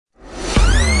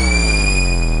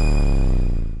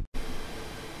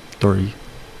3,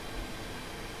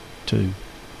 2.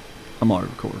 I'm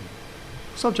already recording.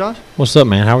 What's up, Josh? What's up,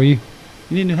 man? How are you?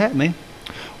 You need a new hat, man.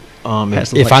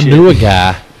 Hats look If like I shit. knew a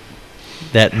guy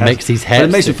that makes these hats, But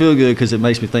it makes me feel good because it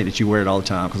makes me think that you wear it all the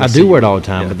time. 'cause I see do wear it you. all the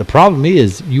time. Yeah. But the problem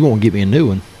is, you won't get me a new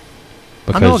one.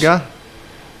 I know a guy.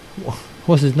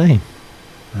 What's his name?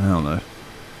 I don't know.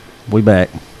 We back.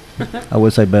 I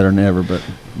would say better than ever, but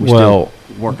we're Well,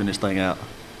 still working this thing out.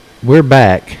 we're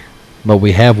back, but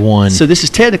we have one. So this is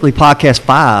technically podcast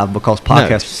 5 because No,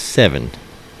 podcast 7.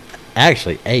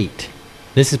 Actually, 8.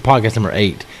 This is podcast number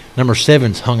 8. Number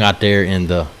 7's hung out there in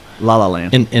the La La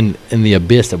Land. in the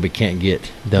abyss that we can't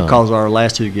get done. Because our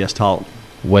last 2 guests talked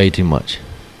Way too much.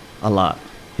 a lot.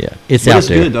 Yeah, it's But out it's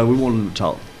there. good though. We want them to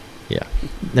talk. Yeah,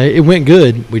 now, it went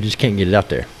good. We just can't get it out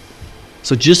there.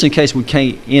 So just in case we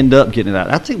can't end up getting it out,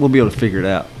 I think we'll be able to figure it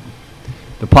out.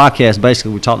 The podcast,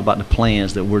 basically, we talked about the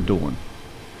plans that we're doing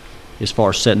as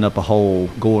far as setting up a whole,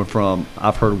 going from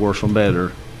I've heard worse from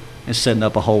better, and setting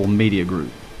up a whole media group.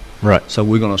 Right. So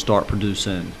we're going to start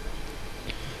producing.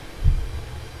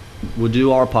 We'll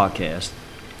do our podcast.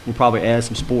 We'll probably add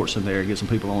some sports in there, get some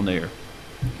people on there.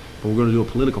 But we're going to do a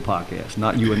political podcast,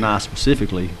 not you and I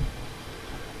specifically,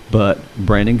 but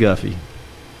Brandon Guffey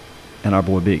and our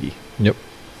boy Biggie. Yep.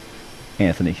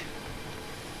 Anthony.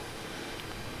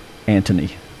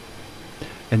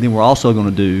 And then we're also going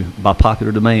to do, by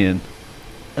popular demand,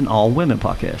 an all-women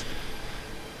podcast.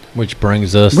 Which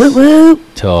brings us Whoop,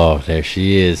 whoop. to, oh, there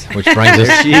she is. Which brings us.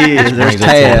 There she is. which There's brings us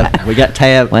to- Tab. We got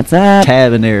Tab. What's up?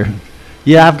 Tab in there.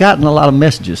 Yeah, I've gotten a lot of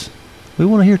messages. We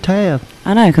want to hear Tab.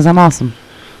 I know, because I'm awesome.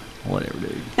 Whatever,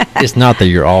 dude. It's not that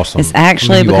you're awesome. It's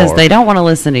actually You because are. they don't want to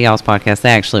listen to y'all's podcast.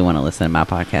 They actually want to listen to my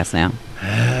podcast now.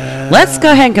 Let's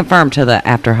go ahead and confirm to the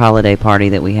after holiday party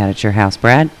that we had at your house,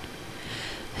 Brad.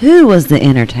 Who was the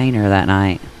entertainer that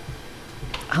night?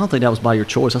 I don't think that was by your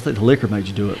choice. I think the liquor made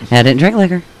you do it. I didn't drink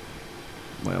liquor.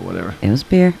 Well, whatever. It was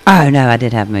beer. Oh, no, I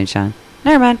did have moonshine.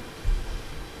 Never mind.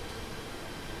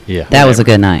 Yeah. That was a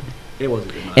good night. It was a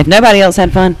good night. If nobody else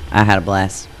had fun, I had a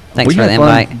blast. Thanks We for the had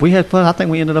fun. invite. We had fun. I think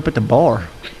we ended up at the bar.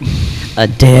 A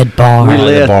dead bar. We That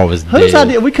left. The bar was Whose dead.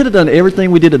 idea? We could have done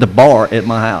everything we did at the bar at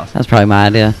my house. was probably my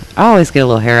idea. I always get a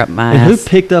little hair up my And ass. who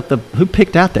picked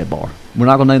out that bar? We're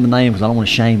not going to name the name because I don't want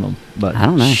to shame them. But I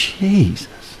don't know. Jesus.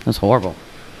 It was horrible.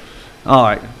 All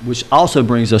right, which also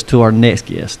brings us to our next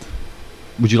guest.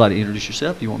 Would you like to introduce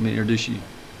yourself? Do you want me to introduce you?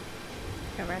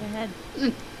 Go right ahead.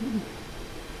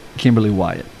 Kimberly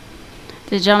Wyatt.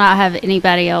 Did y'all not have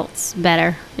anybody else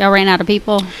better? Y'all ran out of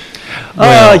people?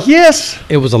 Well, Yes.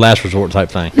 It was a last resort type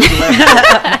thing.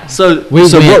 So, We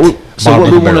so went what bottom we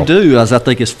of the want to barrel. do is I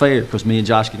think it's fair because me and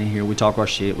Josh get in here, we talk our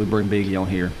shit, we bring Biggie on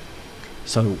here.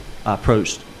 So I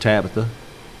approached Tabitha,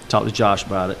 talked to Josh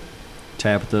about it.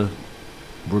 Tabitha,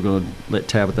 we're going to let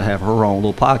Tabitha have her own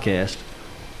little podcast.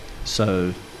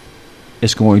 So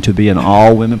it's going to be an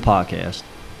all-women podcast.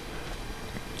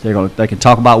 They can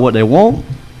talk about what they want,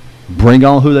 bring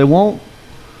on who they want.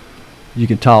 You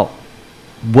can talk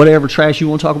whatever trash you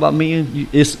want to talk about me and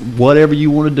it's whatever you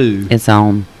want to do. It's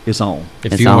on. It's on.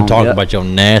 If It's you want on. to talk Yep. about your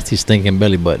nasty, stinking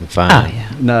belly button, fine. Oh,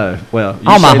 yeah. No, well, you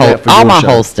All my say whole, that for all your my show.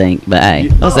 whole stink, but hey, You-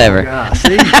 whatever. Oh, God.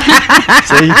 See,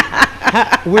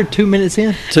 see, We're 2 minutes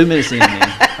in. 2 minutes in,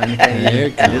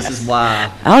 man. And this is why.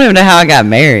 I don't even know how I got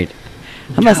married.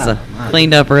 I must have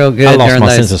cleaned up real good I lost during my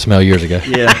those. sense of smell years ago.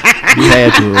 Yeah, you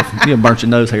had to have. You burnt your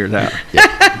nose hairs out.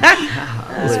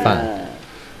 It's fine.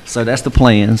 So that's the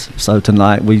plans. So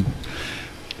tonight we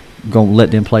gonna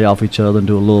let them play off each other and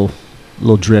do a little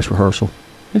dress rehearsal,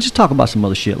 and just talk about some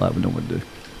other shit like we normally do.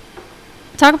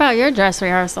 Talk about your dress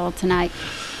rehearsal tonight.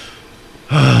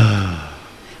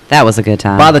 That was a good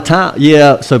time. By the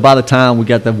time we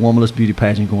got the Womanless Beauty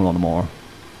pageant going on tomorrow,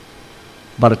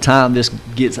 by the time this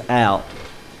gets out,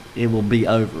 it will be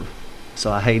over.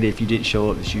 So I hate it if you didn't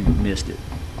show up that you missed it.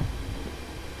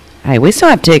 Hey, we still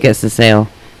have tickets to sell.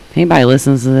 If anybody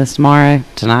listens to this tomorrow,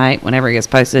 tonight, whenever it gets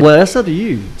posted, Well, that's up to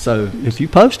you. So if you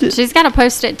post it, She's got to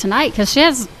post it tonight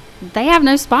because they have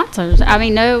no sponsors. I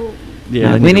mean, no,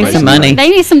 yeah, No, they we to need raise some money. they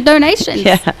need some donations.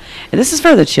 yeah. And this is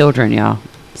for the children, y'all.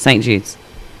 St. Jude's.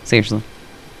 Seriously.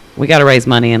 We got to raise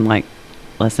money in like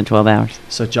less than 12 hours.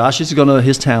 So Josh is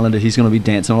his talent is he's gonna be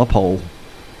dancing on a pole.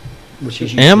 Which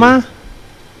he's used Am to. I?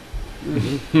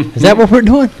 Is that what we're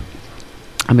doing?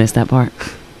 I missed that part.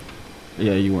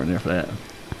 Yeah, you weren't there for that.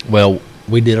 Well,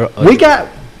 we did. We got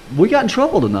in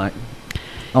trouble tonight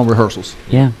on rehearsals,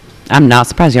 Yeah. I'm not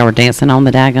surprised y'all were dancing on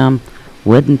the daggum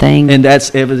wooden thing. and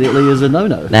that's evidently is a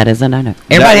no-no. That is a no-no.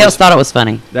 Everybody was- else thought it was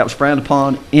funny. That was frowned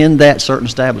upon in that certain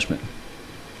establishment.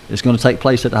 It's going to take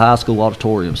place at the high school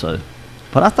auditorium. So,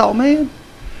 but I thought, man,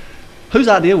 whose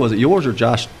idea was it? Yours or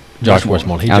Josh Josh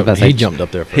Westmoreland. I was about to say- He jumped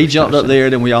up there first. He jumped up there,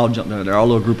 then we all jumped up there. Our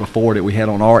little group of 4 that we had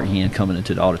on our end coming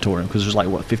into the auditorium because there's like,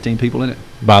 what, 15 people in it?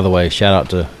 By the way, shout out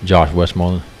to Josh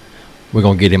Westmoreland. We're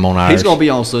gonna get him on ours. He's going to be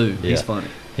on soon. Yeah. He's funny.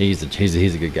 He's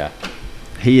a good guy.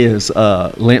 He is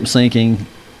lip syncing.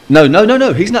 No.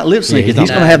 He's not lip syncing. he's He's not.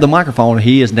 going to have the microphone.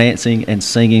 He is dancing and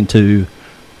singing to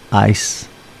Ice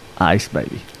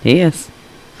Baby. He is.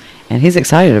 And he's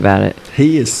excited about it.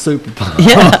 He is super pumped.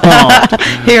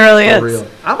 He really For is. real.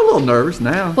 I'm a little nervous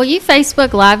now. Will you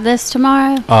Facebook Live this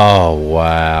tomorrow Oh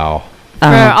wow. for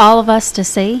all of us to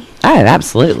see? Oh,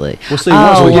 absolutely. We'll see. Oh,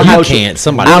 once we get you social- can't.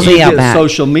 Somebody I'll once be we out get back.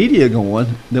 social media going,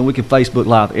 then we can Facebook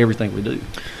Live everything we do.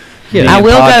 Yeah. I Being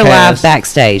will go live podcasts.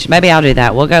 backstage. Maybe I'll do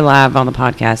that. We'll go live on the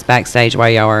podcast backstage while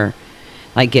y'all are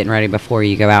like getting ready before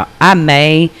you go out. I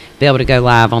may be able to go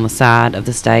live on the side of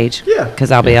the stage. Yeah.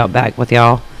 Because I'll be out back with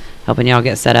y'all, helping y'all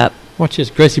get set up. Watch this.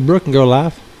 Gracie Brooke can go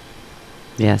live.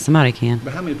 Yeah, somebody can.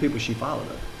 But how many people she follow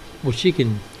though? Well, she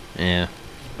can. Yeah.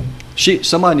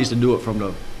 Somebody needs to do it from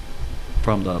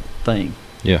the thing.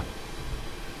 Yeah.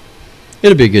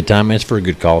 It'll be a good time, man. It's for a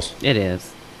good cause. It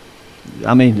is.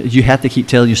 I mean, you have to keep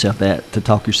telling yourself that to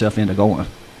talk yourself into going.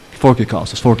 For good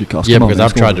cause. It's for good cause. Yeah, Come on, because man,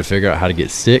 I've let's tried go. to figure out how to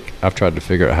get sick. I've tried to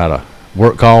figure out how to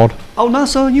work called. Oh no,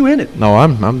 son, you in it? No,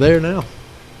 I'm there now.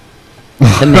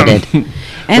 Committed.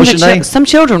 And What's your name? some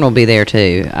children will be there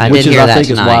too. I Which did is, hear I that think,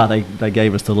 tonight. is why they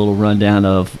gave us the little rundown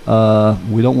of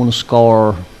we don't want to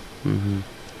scar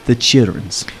the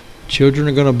children's. Children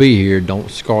are gonna be here. Don't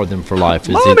scar them for life.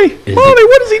 Mommy,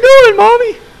 what is he doing,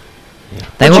 mommy?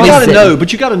 They But will you be gotta sitting- know.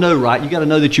 But you gotta know, right? You gotta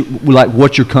know that you like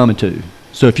what you're coming to.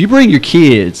 So if you bring your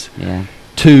kids Yeah.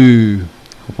 to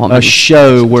Woman. a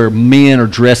show where men are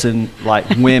dressing like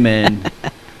women,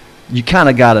 you kind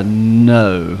of gotta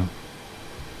know.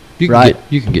 You can Right.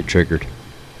 you can get triggered.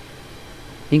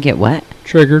 You can get what?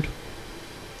 Triggered.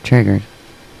 Triggered.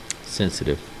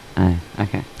 Sensitive. Oh,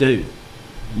 okay. Dude,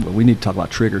 well, we need to talk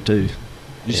about trigger too. Did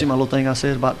you see my little thing I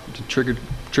said about triggered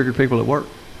people at work?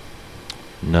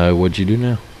 No, what'd you do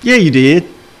now? Yeah, you did.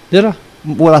 Did I?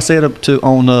 What I said up to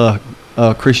on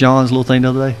Chris Yawn's little thing the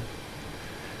other day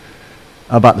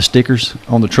about the stickers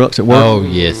on the trucks at work. Oh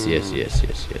yes.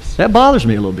 That bothers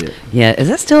me a little bit. Yeah. Is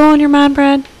that still on your mind,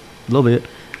 Brad? A little bit.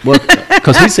 Well,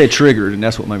 because he said triggered, and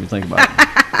that's what made me think about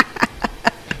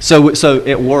it. So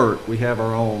at work, we have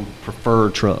our own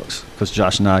preferred trucks because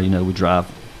Josh and I, we drive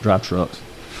trucks.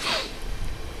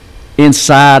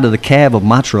 Inside of the cab of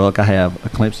my truck, I have a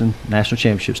Clemson National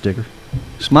Championship sticker.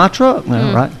 It's my truck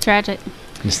now, right? Tragic.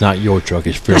 It's not your truck.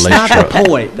 It's That's Fairlace not truck. the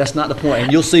point. That's not the point.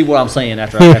 And you'll see what I'm saying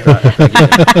after I get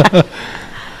it.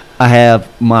 I have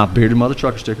my Bearded Mother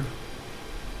trucker sticker.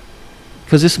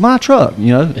 Because it's my truck, It's not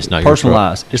your truck.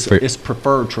 personalized. It's fair- It's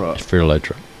preferred truck. It's Fairlace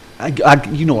truck.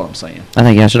 You know what I'm saying. I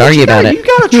think y'all should argue about it. You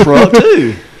got a truck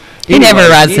too. He never Anyway,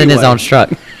 rides in his own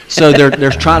truck. So they're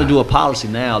trying to do a policy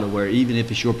now to where even if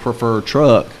it's your preferred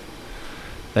truck,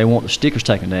 they want the stickers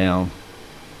taken down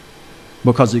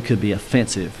because it could be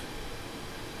offensive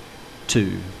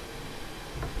to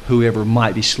whoever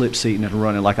might be slip seating and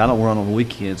running. Like I don't run on the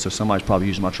weekends, so somebody's probably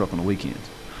using my truck on the weekends.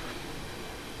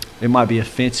 It might be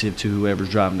offensive to whoever's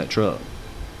driving that truck.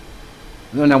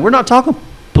 Now we're not talking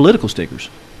political stickers.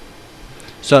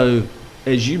 So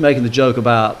as you making the joke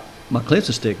about my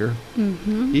Clemson sticker,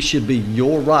 it should be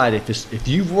your right if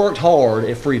you've worked hard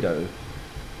at Frito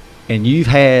and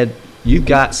you've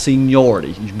got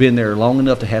seniority, you've been there long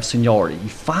enough to have seniority, you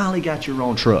finally got your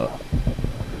own truck.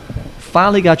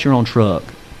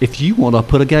 If you want to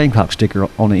put a Gamecock sticker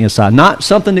on the inside, not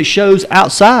something that shows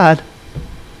outside,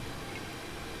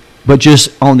 but just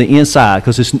on the inside,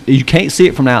 because you can't see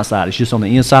it from the outside. It's just on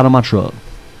the inside of my truck.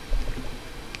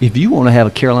 If you want to have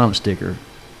a Carolina sticker,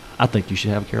 I think you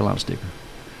should have a Carolina sticker.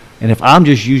 And if I'm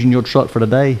just using your truck for the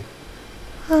day,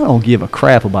 I don't give a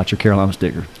crap about your Carolina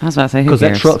sticker I was about to say, who because that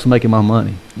cares? truck's making my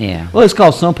money. Yeah. Well, it's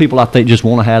because some people, I think, just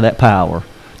want to have that power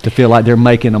to feel like they're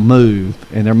making a move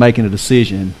and they're making a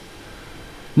decision.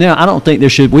 Now, I don't think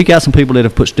we got some people that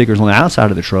have put stickers on the outside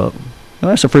of the truck. Well,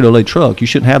 that's a Frito-Lay truck. You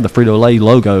shouldn't have the Frito-Lay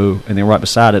logo and then right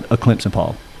beside it a Clemson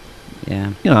paw.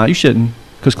 Yeah. You shouldn't,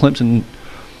 because Clemson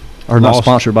are not Lost.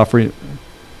 sponsored by Frito.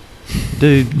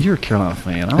 Dude, you're a Carolina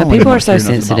fan. I don't But even people wanna are so hear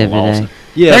nothing about sensitive Lawson. today.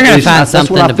 Yeah, They're gonna it's- find that's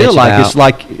something what I to feel bitch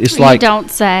like. about. It's You like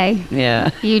don't say. Yeah.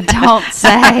 You don't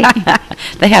say.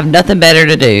 They have nothing better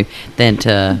to do than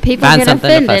to People find get something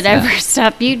to offended fuss over about.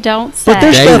 stuff you don't say. But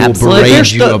there's They stuff- will Absolutely. berate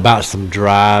There's you stuff- about some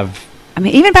drive. I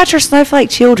mean, even about your snowflake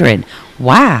children.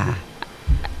 Why?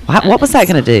 What was that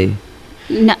going to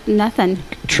do? Nothing.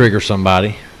 Trigger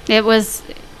somebody. It was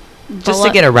Just to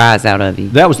get a rise out of you.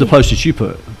 that was the post that you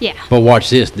put. Yeah. But watch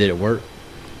this. Did it work?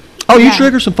 Oh, you Yeah.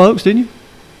 triggered some folks, didn't you?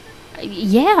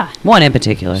 Yeah. One in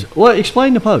particular. Well,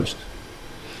 explain the post.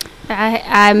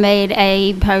 I made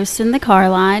a post in the car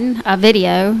line, a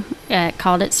video,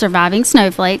 called it Surviving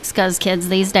Snowflakes, because kids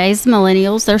these days,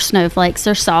 millennials, they're snowflakes,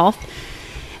 they're soft.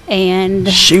 And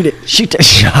Shoot it. Shoot that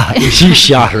shot. She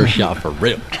shot her shot for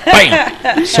real.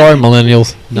 Bam. Sorry,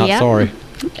 millennials. Not Yep. sorry.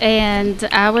 And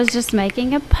I was just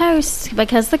making a post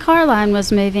because the car line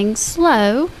was moving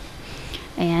slow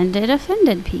and it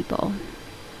offended people.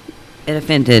 It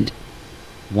offended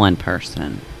one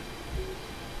person.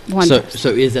 One So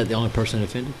person. is that the only person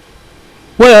offended?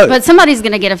 Well, But somebody's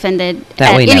going to get offended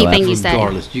That at we know of. anything you say.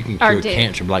 Regardless, you can Or cure do.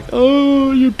 cancer like,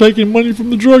 oh, you're taking money from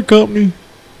the drug company.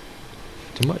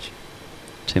 Too much.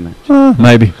 Too much.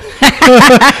 maybe.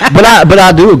 but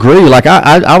I do agree. Like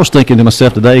I was thinking to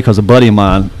myself today because a buddy of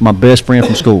mine, my best friend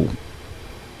from school,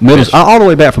 all the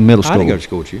way back from middle I didn't go to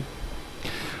school. school with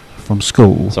you. From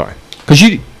school. Sorry. Because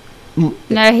you No,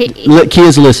 let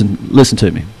kids listen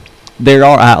to me. There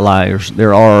are outliers.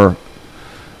 There are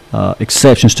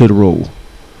exceptions to the rule,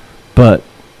 but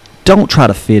don't try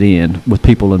to fit in with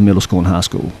people in middle school and high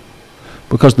school,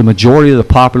 because the majority of the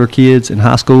popular kids in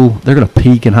high school, they're gonna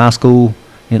peak in high school,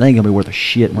 and they ain't gonna be worth a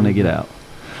shit when they get out.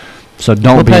 So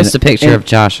don't We'll be. post a picture of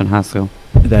Josh in high school.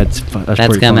 That's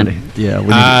pretty coming. funny. Yeah,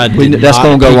 I did that's not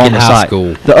gonna go peak on in the high site.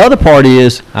 school. The other part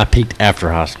is I peaked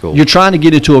after high school. you're trying to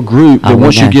get into a group that Oh,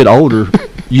 once you okay. get older,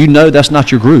 you know that's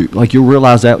not your group. Like you'll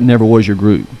realize that never was your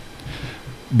group.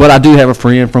 But I do have a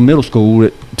friend from middle school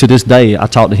that to this day I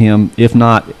talk to him, if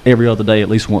not every other day, at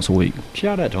least once a week.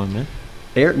 Shout out to him, man.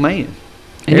 Eric Mann.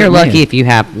 And you're Eric lucky Mann. if you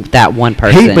have that one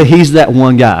person. But he's that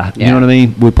one guy. You Yeah. know what I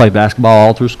mean? We played basketball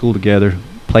all through school together.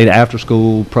 Played after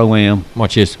school, pro-am.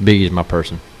 Watch this. Big is my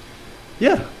person.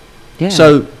 Yeah. yeah.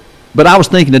 So, but I was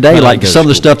thinking today, I didn't like go to some of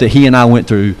the school. stuff that he and I went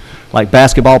through, like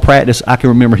basketball practice. I can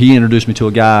remember he introduced me to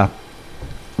a guy,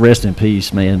 rest in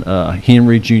peace, man,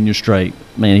 Henry Junior Straight.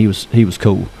 Man, he was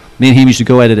cool. Me and him used to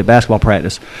go at it at basketball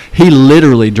practice. He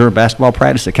literally, during basketball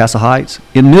practice at Castle Heights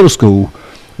in middle school,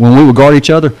 when we would guard each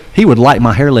other, he would light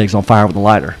my hair legs on fire with a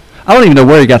lighter. I don't even know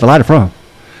where he got the lighter from.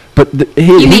 But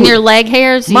you mean your leg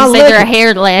hairs? You My said leg- they're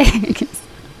hair legs.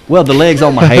 well, the legs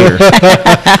on my hair. or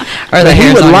the But he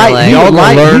hairs would on light- your leg. he would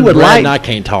light- Learn, would Brad light- and I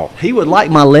can't talk. He would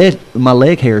light my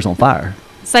leg hairs on fire.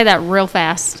 Say that real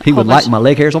fast. He would Hold light on. my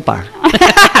leg hairs on fire.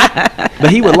 But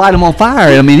he would light them on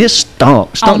fire. I mean, it stunk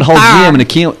On the whole fire. gym.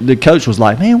 And the coach was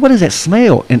like, "Man, what is that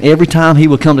smell?" And every time he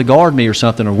would come to guard me or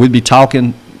something, or we'd be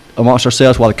talking amongst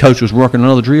ourselves while the coach was working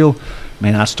another drill,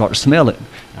 man, I'd start to smell it.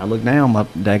 I look down, my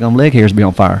daggone leg hairs be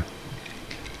on fire.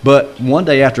 But one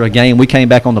day after a game, we came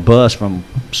back on the bus from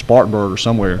Spartanburg or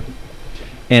somewhere,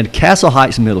 and Castle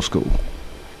Heights Middle School.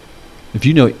 If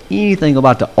you know anything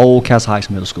about the old Castle Heights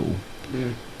Middle School,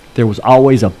 there was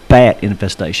always a bat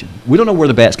infestation. We don't know where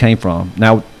the bats came from.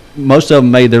 Now, most of them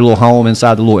made their little home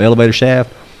inside the little elevator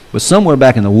shaft, but somewhere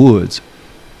back in the woods,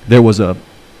 there was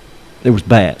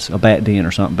bats, a bat den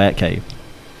or something, bat cave,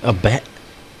 A bat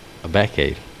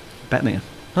cave. Batman.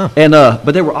 Huh. And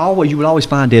but you would always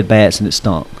find dead bats, and it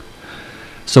stunk.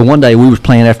 So one day we was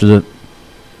playing after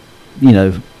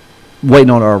waiting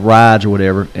on our rides or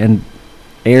whatever, and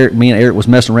me and Eric was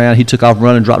messing around. He took off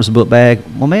running, dropped his book bag.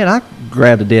 Well, man, I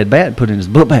grabbed a dead bat and put it in his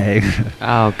book bag.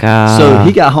 Oh God. So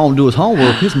he got home to do his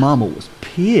homework. His mama was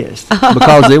pissed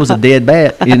because there was a dead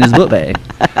bat in his book bag.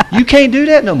 You can't do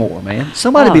that no more, man.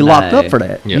 Somebody Oh, be locked no. up for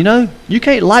that. Yeah. You know, you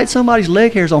can't light somebody's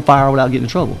leg hairs on fire without getting in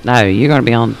trouble. No, you're going to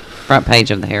be on front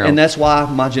page of the Herald. And that's why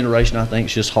my generation, I think,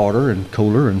 is just harder and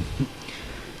cooler and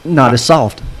not as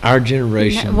soft. Our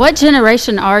generation. What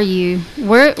generation are you?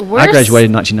 We're I graduated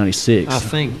in 1996. I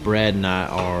think Brad and I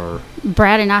are.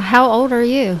 Brad and I. How old are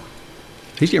you?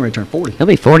 He's getting ready to turn 40. He'll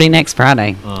be 40 next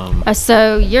Friday.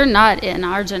 So you're not in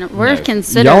our generation. We're No.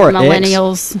 considered Y'all are X.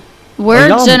 millennials. We're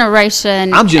y'all-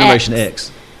 generation. I'm Generation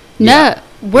X. No,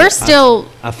 we're still.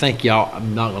 I think y'all.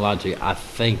 I'm not gonna lie to you. I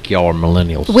think y'all are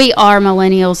millennials. We are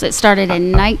millennials. It started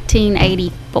in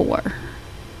 1984.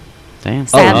 Damn.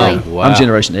 Sadly. Oh, wow. I'm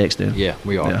Generation X then. Yeah,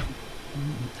 we are. Yeah.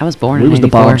 I was born We in was the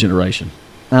 84. bomb generation.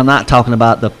 And I'm not talking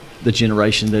about the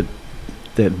generation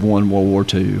that won World War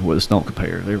II. Well, it's don't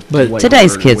compare. They're But way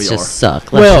Today's harder than we kids are. just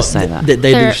suck. Let's Well, just say that. they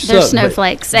They're do suck, they're but-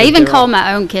 snowflakes. I but even they're call all-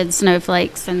 my own kids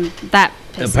snowflakes, and that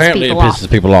pisses Apparently, people it off. pisses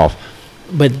people off.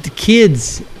 But the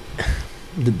kids,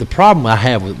 the problem I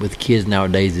have with kids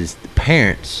nowadays is the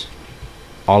parents.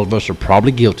 All of us are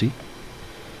probably guilty.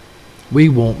 We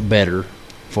want better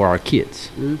for our kids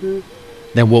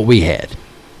than what we had,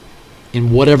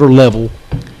 in whatever level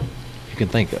you can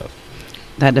think of.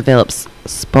 That develops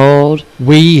spoiled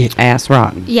We ass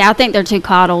rotten. Yeah, I think they're too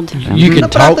coddled. you can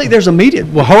But I talk. think there's immediate.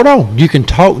 Well, hold on. You can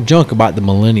talk junk about the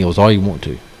millennials all you want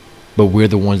to, but we're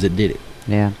the ones that did it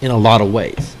Yeah. in a lot of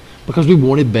ways because we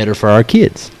wanted better for our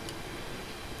kids,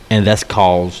 and that's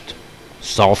caused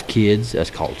soft kids.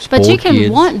 That's called spoiled But you can kids.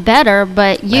 want better,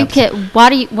 but you can. Why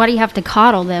do you have to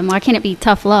coddle them? Why can't it be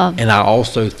tough love? And I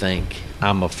also think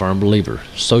I'm a firm believer.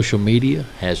 Social media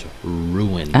has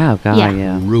ruined Oh God, Yeah.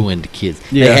 yeah. ruined kids.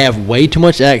 Yeah. They have way too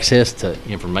much access to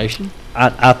information.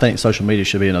 I think social media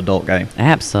should be an adult game.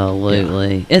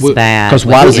 Absolutely, it's Well, bad. Because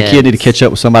with why does a kid need to kids. catch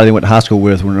up with somebody they went to high school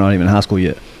with when they're not even in high school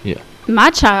yet? Yeah. My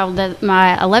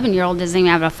 11-year-old doesn't even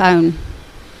have a phone.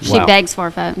 She Wow. begs for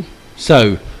a phone.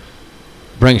 So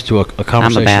brings to a I'm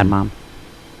conversation. a bad mom.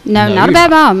 No, No, not a you're bad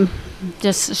not. mom.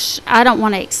 Just I don't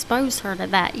want to expose her to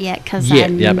that yet because Yeah,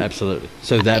 yeah, absolutely.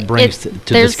 So that brings to this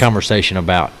there's- conversation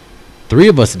about 3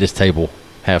 of us at this table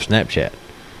have Snapchat.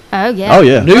 Oh yeah. Oh,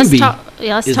 yeah. Let's Newbie talk.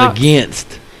 Yeah, let's is talk.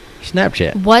 against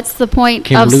Snapchat. What's the point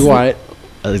Kimberly of Wyatt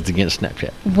is against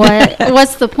Snapchat.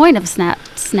 What's the point of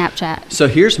Snapchat? So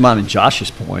here's mine and Josh's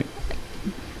point.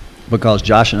 Because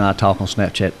Josh and I talk on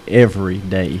Snapchat every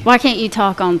day. Why can't you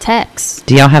talk on text?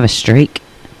 Do y'all have a streak?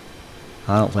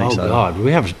 I don't think Oh so. God,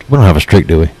 we don't have a streak,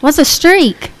 do we? What's a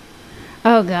streak?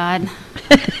 Oh God.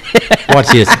 Watch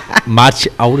this. My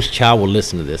oldest child will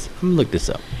listen to this. I'm gonna look this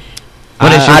up.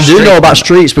 What is your I do streak? know about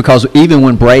streaks because even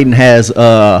when Braden has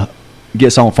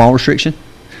gets on phone restriction,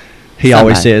 he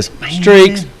always Somebody. says, "Man,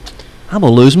 Streaks. I'm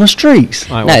gonna lose my streaks."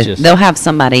 All right, No, watch this. they'll have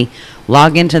somebody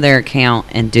log into their account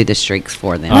and do the streaks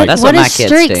for them. All right. That's What what my is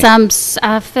kids streaks? do.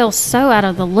 I feel so out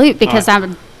of the loop because All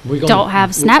I don't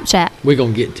have Snapchat. We're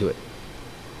gonna get to it.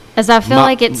 As I feel My-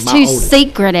 like it's my too oldest.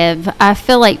 secretive. I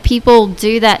feel like people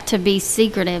do that to be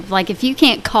secretive. Like if you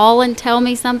can't call and tell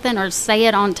me something or say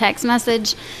it on text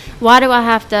message, why do I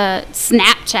have to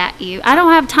Snapchat you? I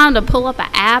don't have time to pull up an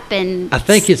app and I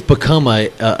think it's become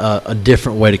a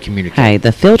different way to communicate. Hey,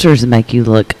 the filters make you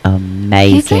look you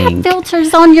amazing. can have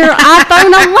filters on your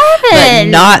iPhone But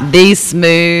 11. not these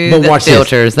smooth But watch this.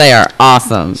 filters. They are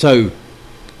awesome. So,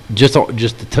 just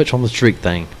to touch on the streak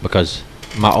thing, because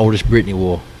my oldest Brittany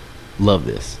will love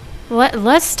this.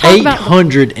 Let's talk about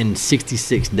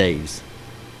 866 days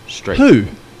straight. Who?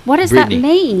 what does Brittany. that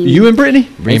mean? You and Brittany?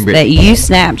 Me and That Brittany. you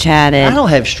Snapchatted I don't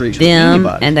have streaks with them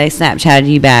anybody. and they Snapchatted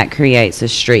you back creates a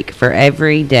streak. For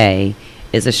every day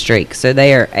is a streak. So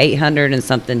they are 800 and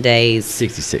something days.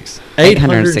 66.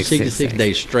 866 866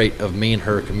 days straight of me and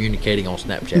her communicating on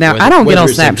Snapchat. Now, I don't get on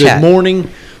it's a Snapchat. good morning,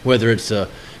 whether it's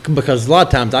because a lot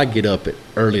of times I get up at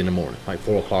early in the morning, like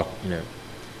 4 o'clock,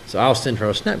 So I'll send her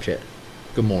a Snapchat.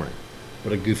 Good morning,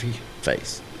 with a goofy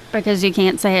face. Because you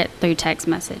can't say it through text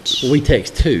message. We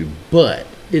text too, but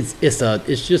it's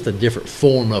just a different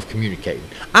form of communicating.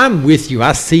 I'm with you.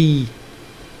 I see.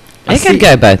 It could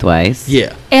go both ways.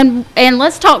 Yeah. And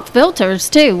let's talk filters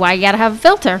too. Why you gotta have a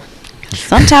filter?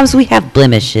 Sometimes we have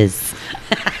blemishes.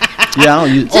 Yeah, I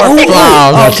don't use.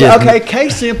 flaws. Okay,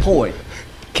 case in point.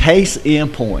 Case in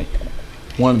point.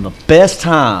 One of the best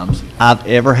times I've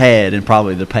ever had in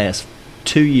probably the past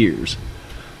 2 years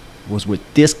was with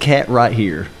this cat right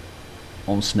here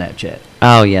on Snapchat.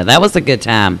 Oh yeah, that was a good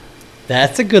time.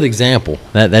 That's a good example.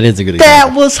 That is a good That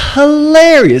example. was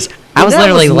hilarious. I was That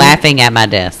literally laughing at my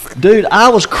desk. Dude, I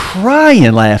was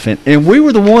crying laughing, and we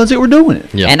were the ones that were doing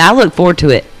it Yeah. And I look forward to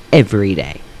it every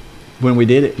day. when we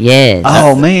did it. Yes.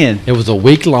 Oh, man. It was a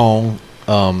week long.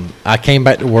 I came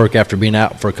back to work after being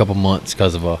out for a couple months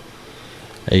because of a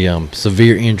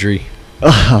severe injury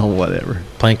Oh, whatever.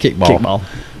 playing kickball. Kickball.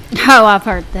 Oh, I've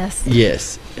heard this.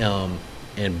 Yes.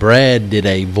 And Brad did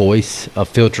a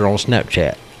filter on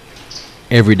Snapchat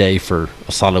every day for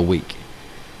a solid week,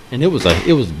 and it was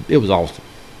awesome.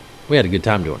 We had a good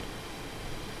time doing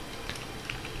it.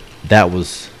 That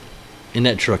was in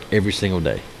that truck every single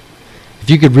day. If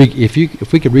you could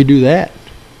if we could redo that,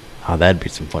 that'd be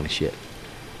some funny shit.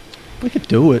 We could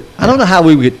do it. I don't know how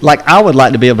we would. Like, I would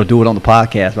like to be able to do it on the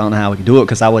podcast, but I don't know how we could do it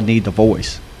because I would need the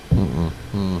voice.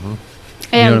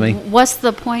 And what I mean? what's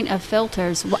the point of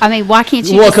filters? I mean, why can't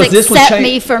you Well, just 'cause this would accept change-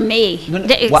 me for me? No, no,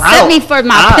 Accept well, I don't- me for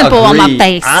my I pimple on my agree-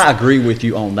 face. I agree with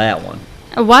you on that one.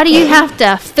 Why do you have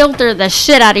to filter the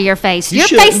shit out of your face? You Your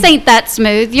shouldn't. face ain't that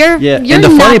smooth. You're Yeah, you're and the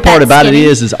funny not part that about skinny.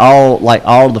 it is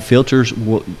all the filters.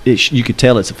 You could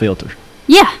tell it's a filter.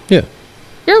 Yeah, Yeah.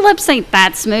 your lips ain't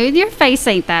that smooth. Your face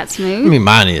ain't that I smooth. mean,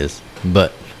 mine is,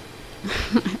 but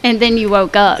And then you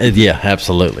woke up. yeah,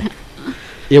 absolutely.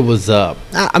 It was. I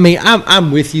mean,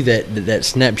 I'm with you that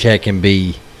Snapchat can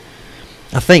be.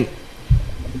 I think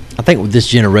with this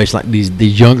generation, like these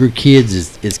younger kids,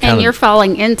 is kind And you're of.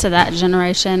 falling into that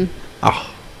generation.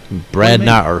 Brad and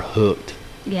I are hooked.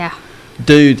 Yeah.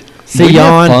 Dude, we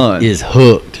have Sion fun. is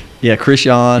hooked. Yeah, Chris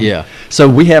Yon. Yeah. So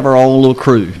we have our own little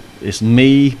crew, It's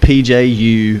me, PJ,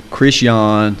 you, Chris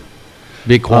Yon,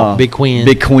 Big Quinn.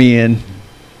 Big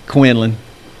Quinlan,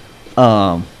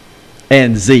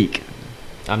 and Zeke.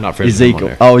 I'm not friends with him on Ezekiel.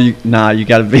 there. Oh, you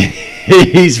got to be.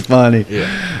 He's funny.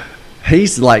 Yeah.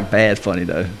 He's like bad funny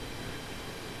though.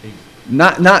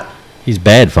 Not. He's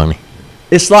bad funny.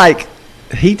 It's like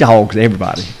he dogs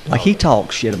everybody. Like he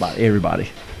talks shit about everybody.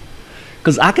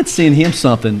 Because I could send him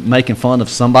something making fun of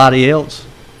somebody else.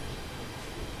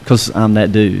 Because I'm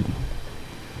that dude.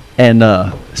 And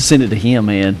send it to him,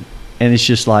 man. And it's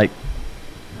just like,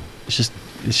 it's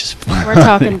just funny. We're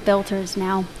talking filters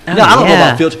now. No, I don't know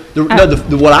about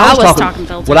filters. What I was talking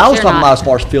filters. What I was You're talking not. about as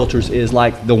far as filters is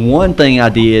like the one thing I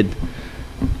did.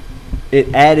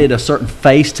 It added a certain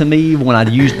face to me when I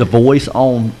used the voice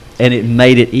on, and it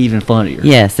made it even funnier.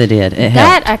 Yes, it did. It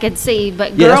That helped. I could see,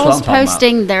 but Yeah, that's what girls I'm talking about.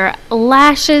 posting their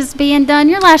lashes being done.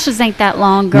 Your lashes ain't that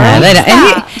long, girl. No, they don't.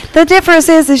 Stop. And the difference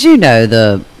is you know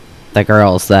the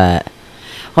girls that.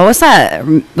 Well, what's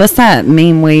that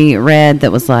meme we read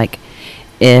that was like,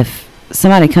 if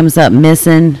somebody comes up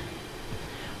missing,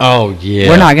 Oh yeah.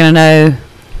 we're not gonna know.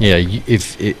 Yeah.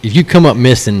 If you come up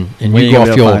missing and We you ain't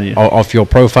go gonna find you. off your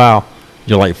profile,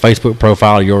 your like Facebook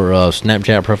profile, your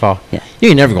Snapchat profile, Yeah. you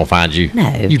ain't never gonna find you. No.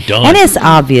 You done. And it's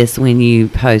obvious when you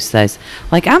post those.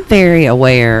 Like, I'm very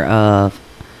aware of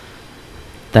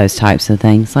those types of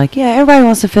things. Like, yeah, everybody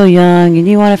wants to feel young and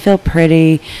you want to feel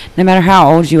pretty no matter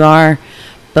how old you are.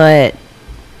 But,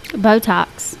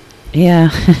 Botox. yeah.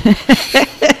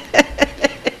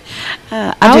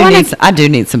 I do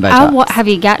need some Botox. Have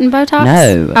you gotten Botox?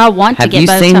 No. I want to Have get you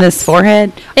Botox. seen this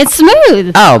forehead? It's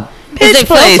smooth. Oh, Is bitch, it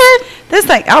please. filtered? This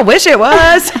thing, I wish it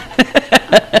was.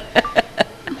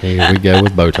 Here we go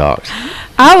with Botox.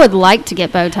 I would like to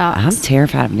get Botox. I'm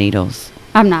terrified of needles.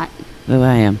 I'm not. Oh,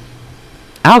 I am.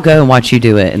 I'll go and watch you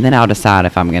do it, and then I'll decide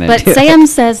if I'm going to But do Sam it.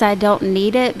 says I don't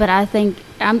need it, but I think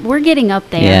we're getting up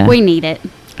there. Yeah. We need it.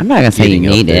 I'm not going to say you Getting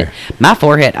up need it. there. My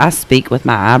forehead, I speak with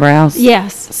my eyebrows.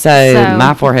 Yes. So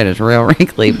my forehead is real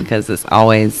wrinkly because it's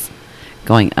always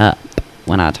going up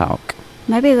when I talk.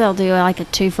 Maybe they'll do like a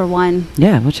 2-for-1.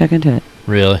 Yeah, we'll check into it.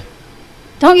 Really?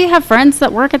 Don't you have friends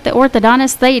that work at the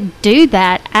orthodontist? They do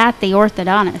that at the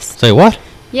orthodontist. Say what?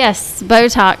 Yes,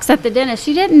 Botox at the dentist.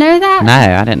 You didn't know that? No,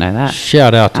 I didn't know that.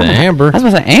 Shout out to Amber. I was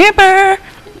going to say, Amber,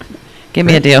 give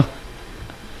me a deal.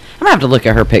 I'm going to have to look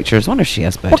at her pictures. I wonder if she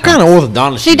has Botox. What kind of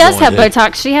orthodontist? She you does going have to?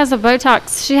 Botox. She has a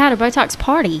Botox. She had a Botox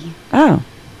party. Oh,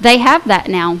 They have that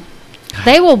now.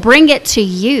 They will bring it to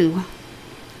you.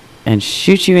 and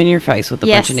shoot you in your face with a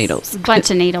bunch of needles. A bunch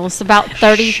of needles. About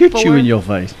 34. Shoot you in your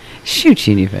face. Shoot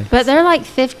you in your face. But they're like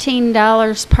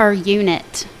 $15 per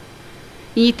unit.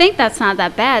 You think that's not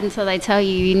that bad until they tell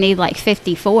you need like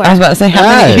 54. I was about to say, how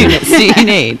many Hey. units do you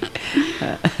need?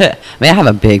 I mean, I have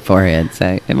a big forehead,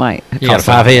 so it might. You got a cost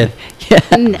a lot. 5 head?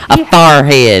 Yeah, a far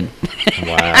head.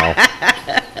 Wow.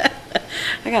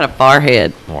 I got a far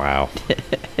head. Wow.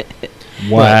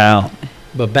 Wow.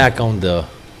 But back on the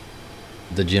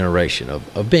generation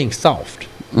of being soft.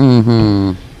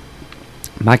 Mm-hmm.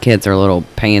 My kids are little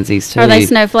pansies, too. Are they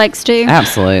snowflakes too?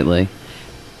 Absolutely.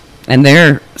 And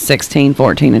they're 16,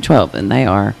 14, and 12, and they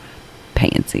are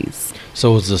pansies.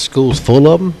 So is the schools full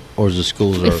of them, or is the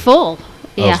schools It's are full.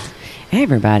 Yeah.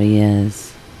 Everybody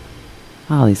is.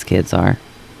 All these kids are.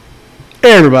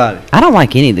 Everybody. I don't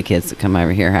like any of the kids that come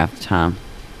over here half the time.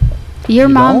 Your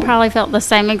You mom don't? probably felt the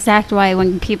same exact way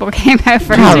when people came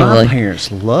over. Probably. My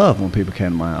parents love when people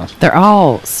came to my house. They're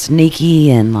all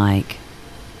sneaky and like,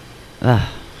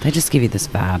 they just give you this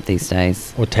vibe these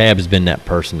days. Well, Tab has been that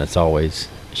person that's always,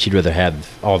 she'd rather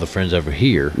have all the friends over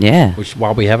here. Yeah. Which is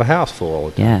why we have a house full all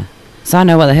the time. Yeah. So I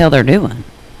know what the hell they're doing.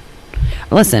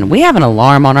 Listen, we have an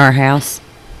alarm on our house.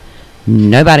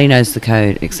 Nobody knows the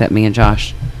code except me and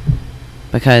Josh.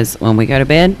 Because when we go to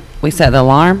bed, we set the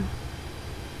alarm.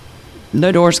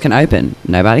 No doors can open.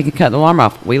 Nobody can cut the alarm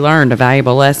off. We learned a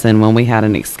valuable lesson when we had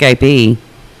an escapee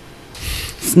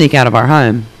sneak out of our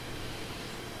home.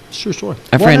 It's a true story.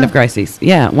 A friend of Gracie's.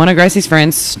 Yeah, one of Gracie's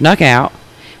friends snuck out.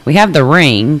 We have the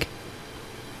ring,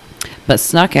 but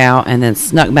snuck out and then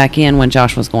snuck back in when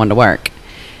Josh was going to work.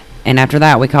 And after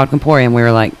that, we called Comporium. We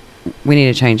were like, we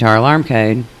need to change our alarm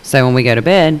code. So when we go to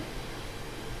bed,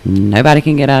 nobody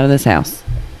can get out of this house.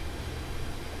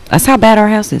 That's how bad our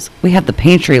house is. We have the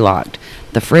pantry locked.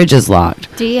 The fridge is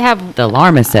locked. Do you have The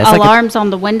alarm is set. It's like a- alarms on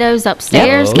the windows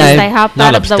upstairs No. because No, they hop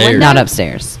not out of the upstairs. window? not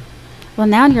upstairs. Well,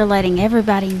 now you're letting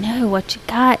everybody know what you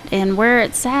got and where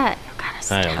it's at. You gotta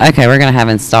stop. Damn. Okay, we're going to have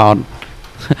installed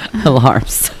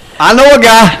alarms. I know a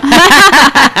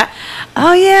guy.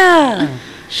 Oh, yeah.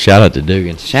 Shout out to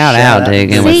Dugan. Shout Shout out, out to Dugan,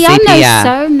 Dugan. with See, I know CPI.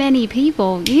 so many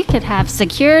people. You could have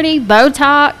security,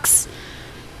 Botox.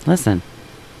 Listen,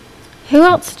 Who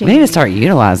else do we need you- to start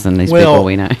utilizing these people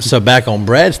we know. So back on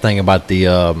Brad's thing about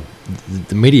the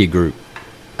media group,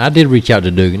 I did reach out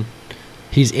to Dugan.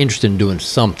 He's interested in doing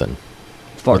something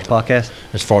As far as podcast.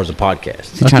 as far as a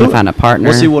podcast. He's trying to find a partner.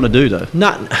 What's he want to do though?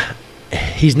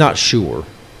 He's not sure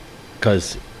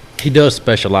because he does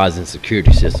specialize in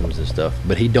security systems and stuff,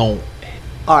 but he don't.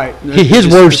 All right. His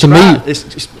words to me-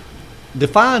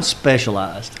 Define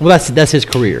specialized. Well, that's his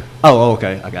career. Oh,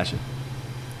 okay. I got you.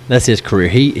 That's his career.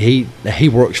 He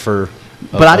works for.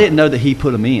 But I didn't know that he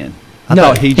put them in. I No,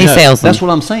 thought he he sells them. That's what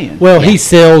I'm saying. Well, he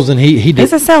sells and he He's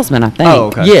does. a salesman, I think. Oh,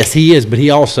 okay. Yes, he is, but he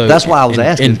also. That's why I was and-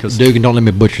 asking, And 'cause- Dugan, don't let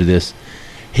me butcher this.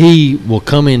 He will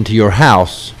come into your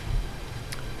house,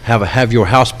 have your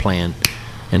house plan,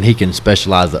 and he can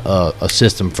specialize a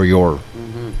system for your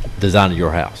design of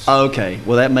your house. Okay.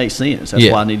 Well, that makes sense. That's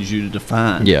Yeah. why I needed you to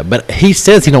define. Yeah, but he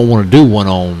says he don't want to do one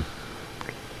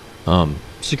on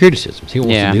security systems. He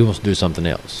wants to do something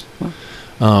else.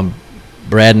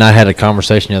 Brad and I had a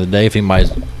conversation the other day, if anybody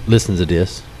listens to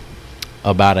this,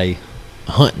 about a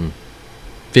hunting,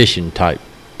 fishing type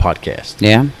podcast.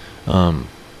 Yeah.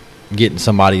 Getting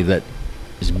somebody that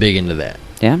is big into that.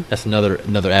 Yeah. That's another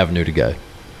avenue to go.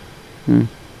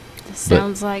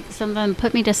 Sounds like something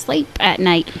put me to sleep at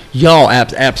night. Y'all,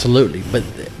 absolutely. But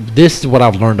this is what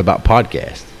I've learned about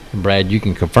podcasts. And Brad, you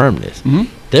can confirm this. Mhm.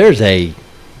 There's a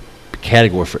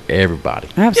category for everybody.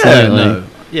 Yeah. Absolutely. No.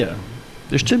 Yeah.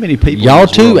 There's too many people. in Y'all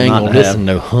this too world ain't not gonna to have- listen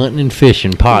to hunting and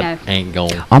fishing pod. No. Ain't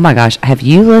going. Oh my gosh. Have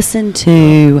you listened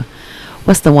to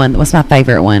what's my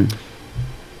favorite one?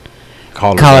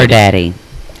 Call Caller Daddy.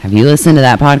 Have you listened to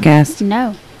that podcast?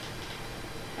 No.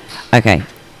 Okay.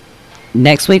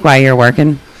 Next week while you're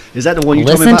working, Is that the one you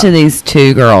told me listen about? to these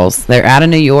two girls. They're out of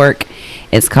New York.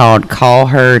 It's called Call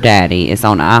Her Daddy. It's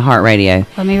on iHeartRadio.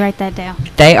 Let me write that down.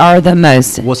 They are the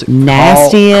most What's it,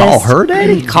 nastiest. Call Her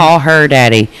Daddy? Call Her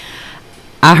Daddy.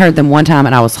 I heard them one time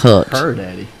and I was hooked. Her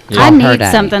daddy. Yeah. I Her need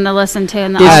Daddy. something to listen to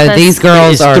in the Oh, office. these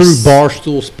girls It's are through s-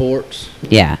 Barstool Sports.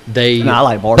 Yeah. They No, I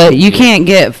like Barstool. But you Yeah. can't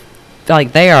get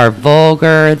like they are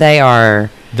vulgar. They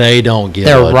are don't get.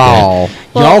 They're a raw.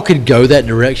 damn. Y'all could go that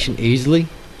direction easily.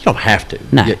 You don't have to.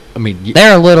 No. I mean,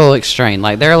 they're a little extreme.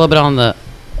 Like they're a little bit on the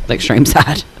extreme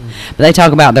side. But they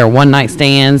talk about their one night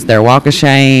stands, their walk of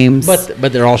shames.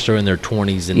 but they're also in their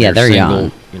 20s and Yeah, they're they're single.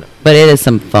 young. You know. But it is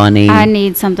some funny. I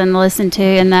need something to listen to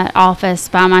in that office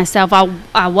by myself.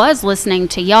 I was listening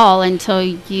to y'all until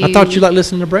you. I thought you liked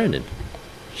listening to Brandon.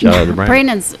 Shout out to Brandon.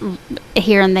 Brandon's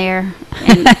here and there,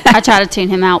 and I try to tune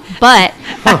him out. But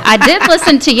I did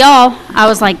listen to y'all. I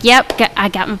was like, "Yep, I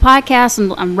got my podcast,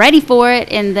 and I'm ready for it."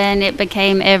 And then it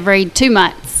became every 2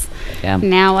 months. Yeah.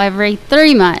 Now every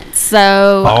 3 months.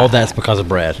 So All that's because of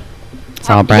Brad. It's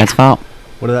all Brad's Yeah. fault.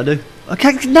 What did I do?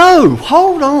 Okay, no,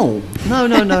 hold on.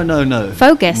 No.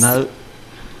 Focus.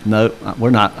 No, we're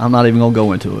not. I'm not even gonna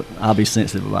go into it. I'll be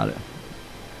sensitive about it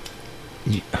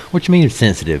What you mean it's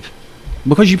sensitive?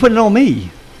 because you put it on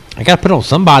me. I got to put it on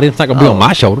somebody. It's not going to be Oh. on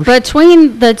my shoulders.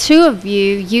 between the two of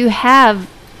you, you have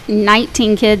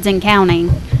 19 kids and counting.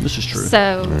 This is true.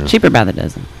 So Cheaper by the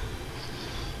dozen.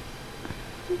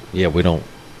 Yeah, we don't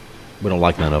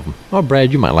like none of them. Oh,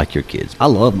 Brad, you might like your kids. I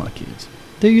love my kids.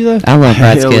 Do you though? I love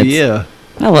Brad's Hell kids. yeah.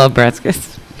 I love Brad's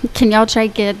kids. can y'all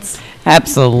trade kids?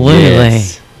 Absolutely.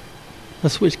 Yes.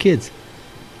 Let's switch kids.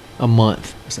 A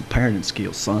month. It's a parenting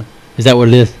skill, son. Is that what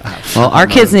it is? Well, our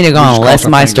kids need to go on a Les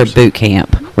Meister boot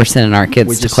camp. We're sending our kids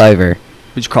We to just- Clover.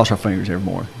 We just cross our fingers every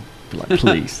morning. Be like,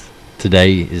 please,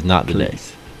 Today is not the day.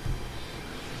 please.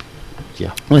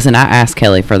 Yeah. Listen, I asked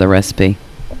Kelly for the recipe.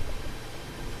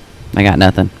 I got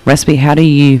nothing. Recipe, how do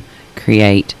you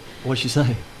create What'd she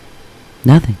say?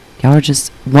 nothing? Y'all are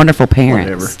just wonderful parents.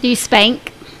 Whatever. Do you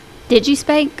spank? Did you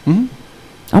spank? Hmm?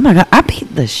 Oh my God, I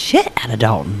beat the shit out of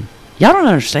Dalton. Y'all don't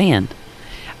understand.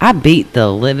 I beat the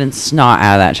living snot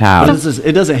out of that But child.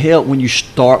 it doesn't help when you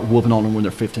start whooping on them when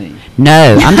they're 15.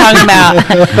 No, I'm talking about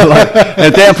Like,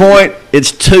 at that point,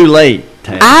 it's too late.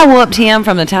 Tad. I whooped him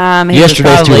from the time he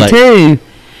Yesterday's was too probably 2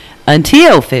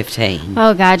 until 15.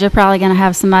 Oh God, you're probably gonna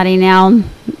have somebody now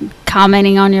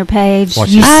commenting on your page. Watch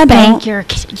You this. I spank don't- your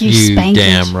kid. You You spank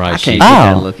damn it. right. I she can't-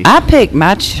 that Oh, looky. I picked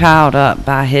my child up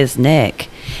by his neck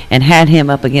and had him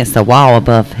up against the wall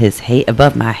above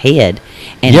above my head,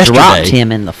 and Yesterday. dropped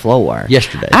him in the floor.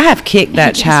 Yesterday. I have kicked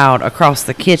that child across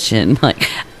the kitchen. Like,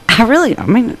 I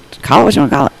mean, call it what you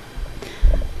want to call it.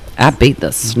 I beat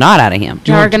the snot out of him.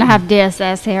 Y'all are gonna have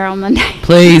DSS here on Monday.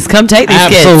 Please come take these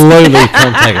kids. Absolutely.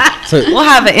 Come take it. So We'll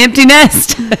have an empty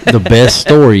nest. the best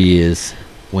story is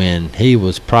when he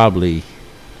was probably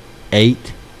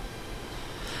 8.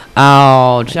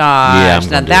 Oh, Josh. I'm now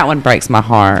gonna do that it. one breaks my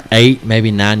heart. 8,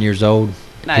 maybe 9 years old.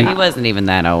 No, he wasn't even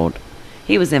that old.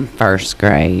 He was in first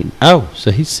grade. Oh,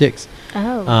 so he's 6.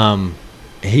 Oh.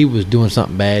 He was doing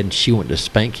something bad, and she went to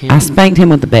spank him. I spanked him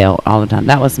with the belt all the time.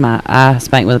 That was I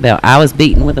spanked with a belt. I was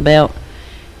beaten with a belt,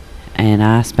 and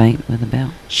I spanked with a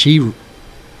belt. She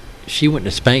went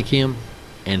to spank him,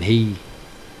 and he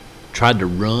tried to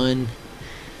run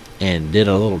and did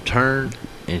a little turn,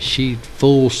 and she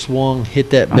full swung, hit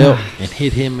that belt, and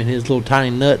hit him in his little tiny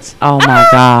nuts. Oh my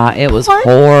God, it was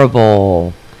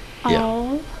horrible. Yeah.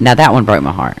 Oh. Now that one broke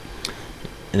my heart.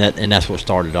 And that's what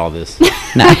started all this.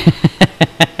 No,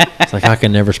 It's like I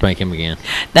can never spank him again.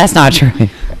 that's not true.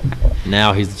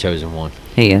 Now he's the chosen one.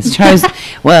 He is chosen.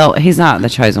 Well, he's not the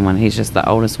chosen one. He's just the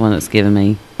oldest one that's giving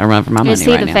me a run for my money Is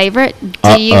he right the now. favorite?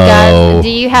 Uh-oh. Do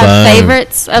you have Boom.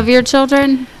 favorites of your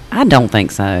children? I don't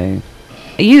think so.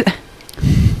 You,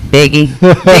 Biggie.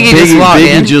 Biggie just walked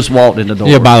in. Biggie just walked in the door.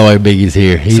 Yeah. By the way, Biggie's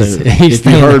here. So He's if you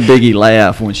staying, heard Biggie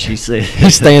laugh when she said,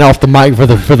 he's staying off the mic for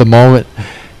the moment.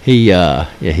 He's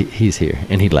here,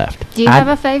 and he left. Do you have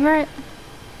a favorite?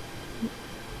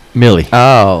 Millie.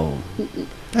 Oh,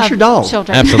 "That's Of your dog."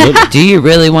 Children. Absolutely. do you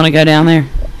really want to go down there?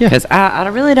 Yeah. Because I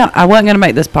really don't. I wasn't going to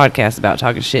make this podcast about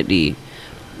talking shit to you,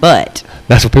 but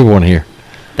That's what people want to hear.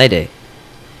 they do.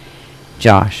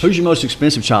 Josh. Who's your most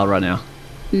expensive child right now?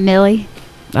 Millie.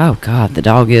 Oh God, the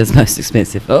dog is most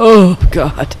expensive. Oh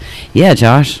God. Yeah,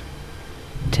 Josh.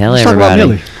 Tell Let's talk about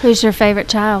everybody. Millie. Who's your favorite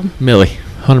child? Millie,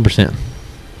 100%.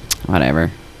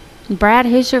 Whatever. Brad,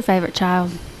 who's your favorite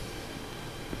child?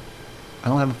 I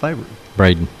don't have a favorite.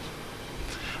 Braden.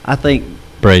 I think,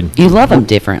 Braden. You love them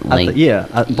differently.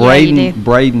 Braden. you do.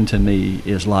 Braden to me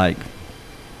is like,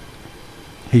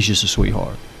 he's just a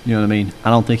sweetheart. You know what I mean?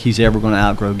 I don't think he's ever going to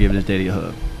outgrow giving his daddy a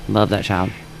hug. Love that child.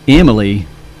 Emily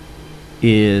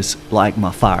is like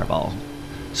my fireball.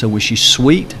 So when she's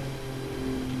sweet,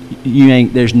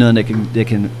 there's none that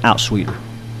can outsweet her.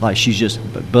 Like she's just,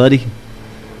 but Buddy,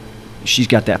 she's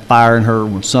got that fire in her.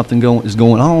 When something is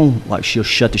going on, like she'll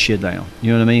shut the shit down.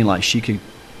 You know what I mean? Like she could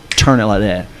turn it like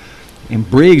that. And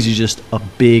Briggs is just a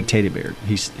big teddy bear.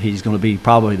 He's going to be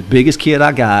probably the biggest kid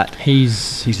I got.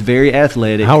 He's He's very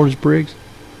athletic. how old is Briggs?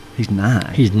 He's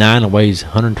 9. He's 9 and weighs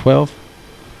 112.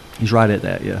 He's right at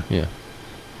that. Yeah. Yeah.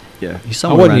 Yeah. He's I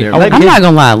somewhere wouldn't around e- there. I wouldn't I'm Maybe- not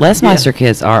gonna lie, Les Meister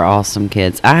kids are awesome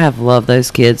kids. I have loved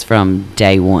those kids from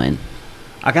day one.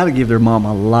 I got to give their mom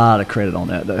a lot of credit on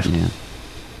that, though. Yeah.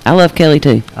 I love Kelly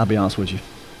too. I'll be honest with you.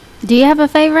 Do you have a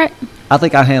favorite? I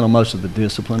think I handle most of the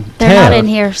discipline. They're not Tab. in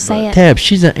here. Say it. Tab,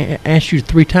 she's asked you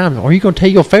 3 times. Are you going to tell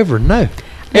your favorite? No.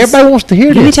 Everybody wants to hear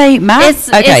Let me this. tell you my It's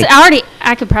okay. already.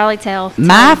 I could probably tell.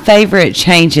 My favorite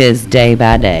changes day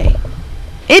by day.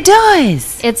 It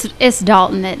does. It's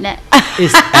Dalton, isn't it?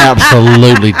 It's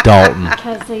absolutely Dalton.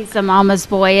 Because he's a mama's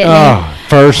boy, isn't Oh,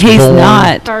 first He's born.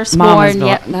 not. Firstborn, Mama's boy.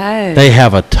 yep. No. They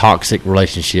have a toxic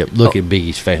relationship. Look at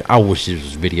Biggie's face. I wish this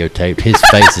was videotaped. His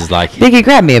face is like, Biggie,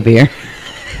 grab me a beer.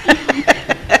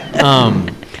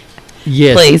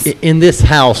 yes. Please. In this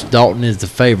house, Dalton is the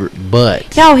favorite,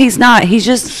 but No, he's not. He's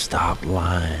just stop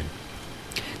lying.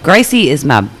 Gracie is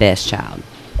my best child.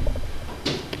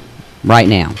 Right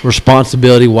now.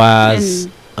 Responsibility wise,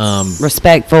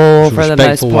 Respectful for the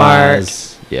most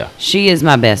part. yeah. She is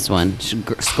my best one.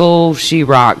 School, she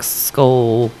rocks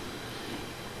school.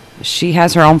 She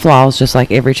has her own flaws, just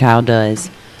like every child does.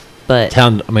 But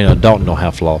Dalton don't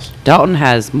have flaws. Dalton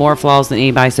has more flaws than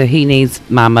anybody, so he needs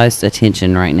my most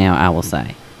attention right now, I will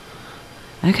say.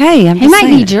 Okay, I'm He just might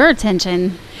saying. need your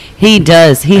attention. He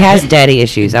does. He has daddy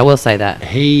issues. I will say that.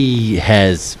 He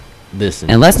has. Listen,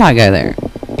 And let's not go there.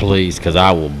 please, because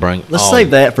I will bring. Let's all-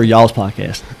 save that for y'all's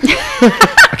podcast.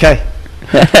 Okay.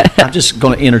 I'm just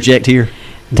going to interject here.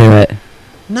 Do it.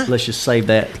 Let's just save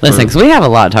that. Listen, for- because we have a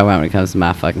lot to talk about when it comes to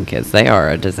my fucking kids. They are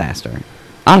a disaster.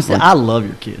 Honestly. I love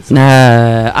your kids.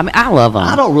 No. I mean, I love them.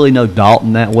 I don't really know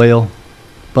Dalton that well,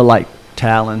 but like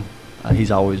Talon, he's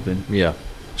always been Yeah.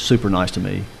 super nice to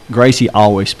me. Gracie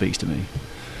always speaks to me.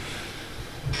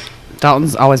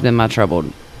 Dalton's always been my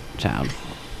troubled child.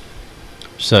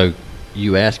 So,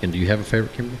 you asking, do you have a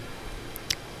favorite, Kimberly?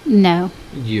 No,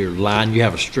 You're lying. You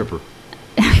have a stripper.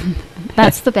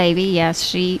 that's the baby. Yes,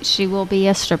 she will be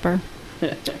a stripper.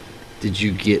 Did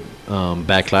you get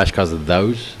backlash because of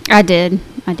those? I did.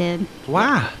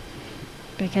 Why?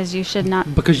 Because you should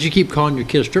not. Because you keep calling your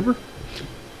kid a stripper?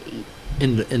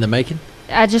 In the making?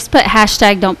 I just put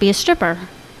hashtag don't be a stripper.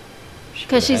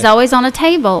 Because she's always on a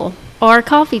table or a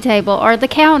coffee table or the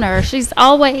counter. She's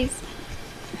always.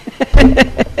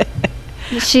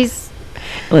 She's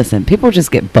Listen, people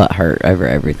just get butt hurt over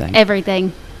everything.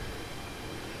 everything.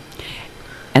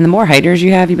 And the more haters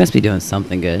you have, you must be doing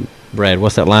something good. Brad,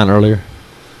 what's that line earlier?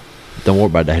 Don't worry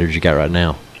about the haters you got right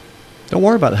now. Don't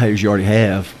worry about the haters you already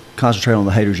have. Concentrate on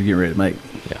the haters you're getting ready to make.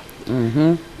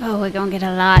 Yeah. Oh, we're going to get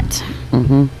a lot.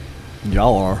 Mm-hmm.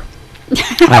 Y'all are.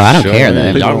 Oh, I don't care,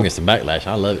 man. though. Y'all gonna get some backlash.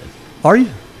 I love it. Are you?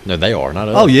 No, they are, not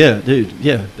us. Oh, yeah, dude.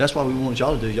 Yeah. That's why we want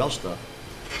y'all to do y'all stuff.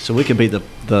 So we can be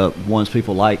the ones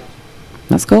people like.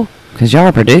 That's cool. Because y'all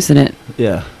are producing it.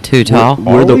 Yeah. Too tall.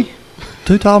 We're Are the we?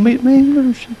 too tall meat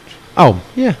man. Oh,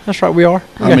 yeah, that's right. We are.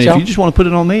 I mean, if you just want to put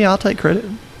it on me, I'll take credit.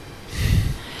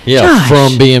 yeah, Josh.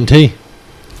 from BMT.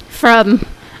 From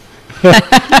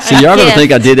See, y'all gonna Yes.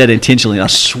 think I did that intentionally. I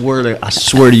swear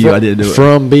to you, I didn't do it.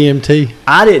 From BMT.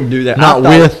 I didn't do that. Not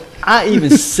I thought- with. I even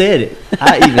said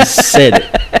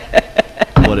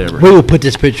it. Whatever. We will put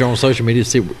this picture on social media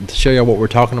to show y'all what we're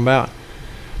talking about.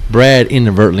 Brad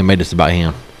inadvertently made this about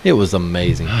him. It was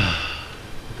amazing.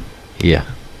 Yeah.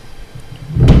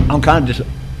 I'm kind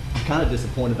of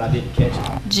disappointed I didn't catch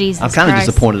it. Jesus I'm kind of Christ.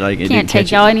 disappointed I didn't Can't catch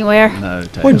take y'all it. anywhere. No,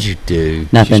 Taylor. What did you do?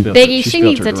 Nothing. spilled- Biggie, she spilled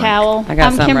needs her a drink. towel. I got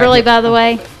I'm some right Kimberly, here. by the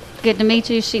way. Good to meet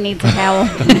you. She needs a towel.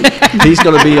 He's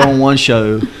gonna be on one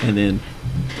show, and then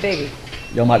Biggie.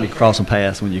 y'all might be crossing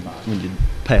paths when you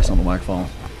pass on the microphone.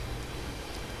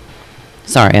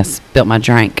 Sorry, I spilt my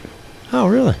drink. Oh,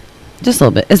 really? Just a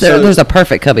little bit. So- There's a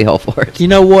perfect cubby hole for it. You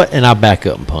know what? And I back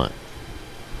up and punt.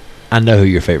 I know who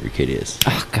your favorite kid is.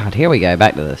 Oh, God, here we go.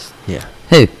 Back to this. Yeah.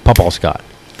 Who? Pawpaw Scott.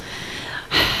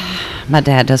 My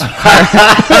dad does.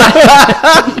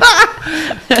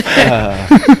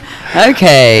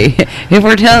 Okay, if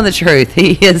we're telling the truth,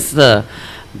 he is the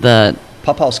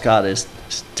Papa Scott is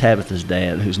Tabitha's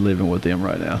dad, who's living with them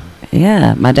right now.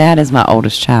 yeah. My dad is my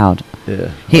oldest child.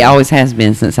 Yeah. He always has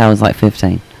been since I was like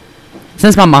 15.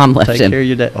 Since my mom left Take him. care of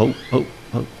your dad. Oh.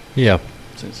 Yeah.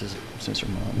 Since her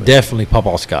mom. Definitely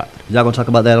Pawpaw Scott. Y'all gonna talk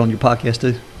about that on your podcast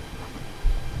too?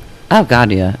 Oh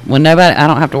God, yeah. When nobody, I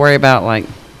don't have to worry about like,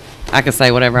 I can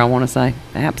say whatever I want to say.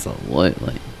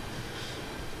 Absolutely.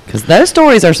 Because those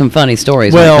stories are some funny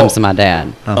stories when Well, it comes to my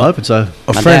dad. I'm hoping so.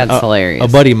 My dad's hilarious. A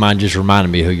buddy of mine just reminded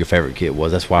me who your favorite kid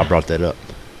was. That's why I brought that up.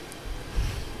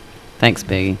 Thanks,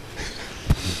 Biggie.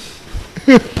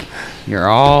 You're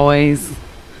always.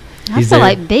 I He's feel there.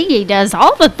 like Biggie does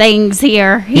all the things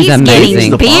here. He's amazing. getting He's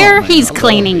the beer. bomb, man. He's I love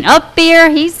cleaning up beer.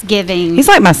 He's giving. He's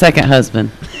like my second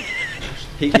husband.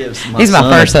 He gives my He's my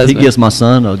son, first husband. He gives my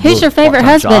son a Who's little your favorite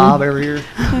part-time husband? job every year.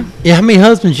 Yeah, how many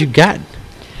husbands you got?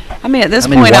 I mean, at this How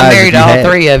many point, I'm wives married to have you all had?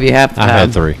 three of you half the I've time.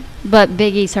 had 3. but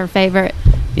Biggie's her favorite.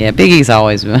 Yeah, Biggie's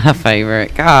always been my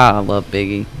favorite. God, I love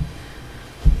Biggie.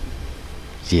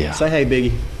 Yeah. Say hey,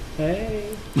 Biggie. Hey.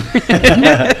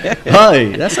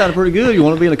 Hey, that sounded pretty good. You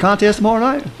want to be in a contest tomorrow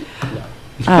night?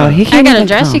 Oh, he I can't got a even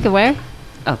dress come. you could wear.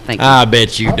 Oh, thank you. I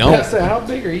bet you don't. How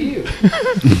big are you?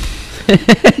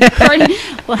 Pretty,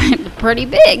 pretty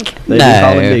big. They do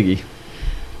call him No. Biggie.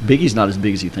 Biggie's not as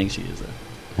big as he thinks he is,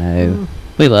 though. No,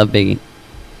 we love Biggie.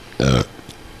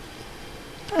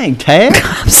 Dang, Tab.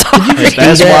 I'm sorry.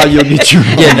 That's why you'll get your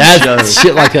Yeah, own that's show.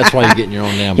 shit like that's why you're getting your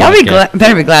own damn Y'all be podcast.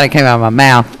 better be glad it came out of my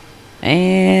mouth.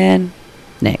 And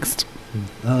next,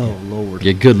 Oh, Lord.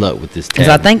 Yeah, good luck with this because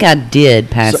I tab. think I did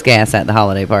pass So- gas at the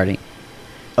holiday party.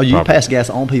 Oh, you Probably. pass gas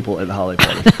on people at the holiday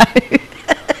party.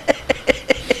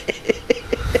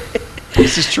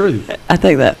 This is true. I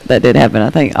think that did happen. I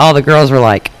think all the girls were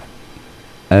like,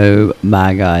 "Oh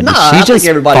my God, No, did she I just think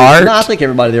everybody. fart?" No, I think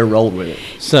everybody there rolled with it.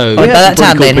 So, By We had that some pretty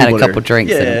time, cool they'd had a people couple there.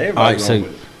 drinks Yeah, in 'em. everybody all right, rolled so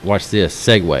with it. watch this.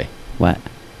 Segue. What?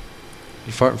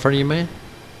 You fart in front of your man?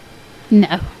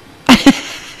 No.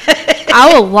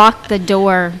 I will lock the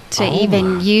door to Oh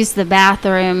even my. use the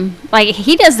bathroom. Like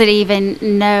he doesn't even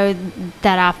know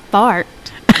that I fart.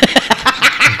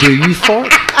 Do you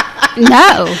fart?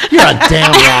 No. You're a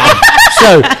damn liar.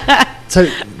 So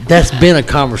that's been a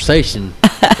conversation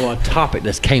or a topic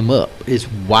that's came up. Is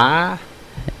why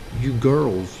you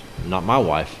girls, not my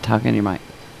wife, Talking to your mic.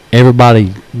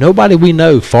 nobody we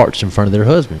know farts in front of their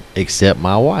husband except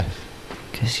my wife.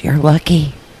 Because you're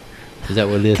lucky. Is that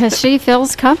what it is? Because she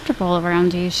feels comfortable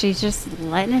around you. She's just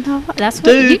letting it all. That's what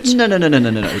Dude, you. no.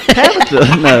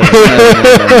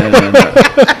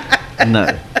 Tabitha,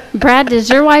 no. Brad, does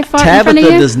your wife fart in front of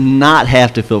Tabitha you? does not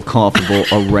have to feel comfortable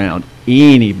around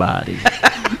anybody.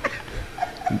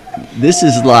 This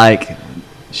is like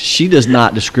she does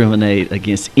not discriminate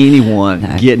against anyone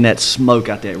No. getting that smoke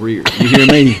out that rear. You hear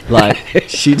me? Like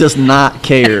she does not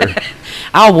care.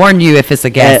 I'll warn you if it's a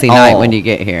gassy At night all. when you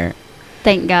get here.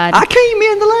 Thank God. I came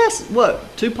in the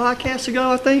last 2 podcasts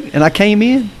ago, I think, and I came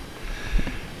in.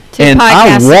 Two and I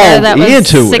podcasts ago, walked that was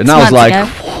into 6 it, and I was months like, ago.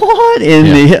 "What in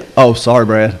Yeah. the? Oh, sorry,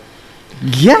 Brad.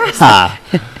 Yeah,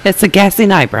 It's a gassy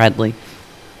night, Bradley.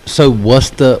 So what's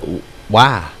the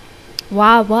why?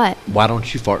 Why? What? Why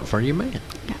don't you fart in front of your man?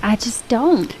 I just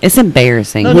don't. It's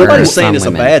embarrassing. No, for nobody's saying some it's a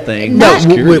women. bad thing. No. I'm just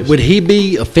curious. Would he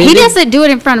be offended? He doesn't do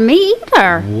it in front of me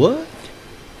either. What?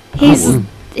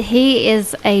 He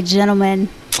is a gentleman.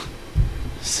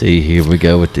 See, here we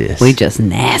go with this. We just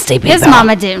nasty people. His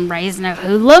mama didn't raise no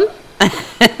hoodlum.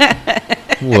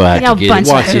 We'll have Y'all to get bunch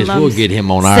him. of Watch this. We'll hoodlums. get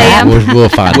him on our. Sam. We'll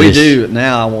find We this. do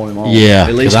now. I want him on. Yeah,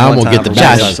 at least 'cause I'm one gonna time get the for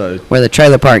one Josh. episode. We're the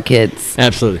trailer park kids.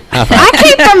 Absolutely. High five. I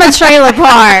came from a trailer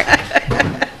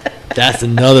park. That's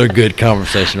another good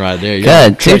conversation right there. Y'all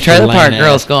Good. Two cut your trailer park lame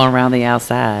girls ass. going around the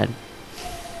outside.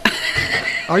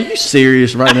 Are you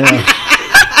serious right now?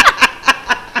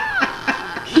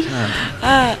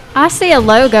 I see a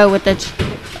logo with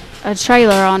a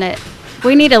trailer on it.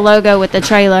 We need a logo with the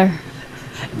trailer.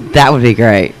 That would be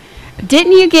great.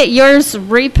 Didn't you get yours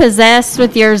repossessed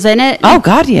with yours in it? Oh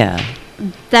God, yeah.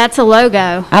 That's a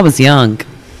logo. I was young.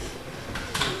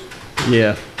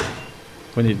 Yeah.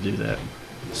 We need to do that.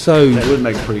 So, That would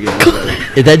make a pretty good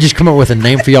episode. did that just come up with a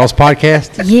name for y'all's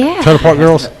podcast? Yeah. Trailer Park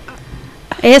Girls?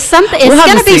 It's something. It's We'll have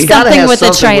gonna to be see. Gotta something have with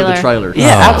the something trailer. With the trailer.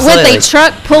 Yeah, With absolutely. a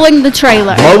truck pulling the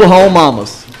trailer. Mobile home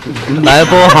mamas.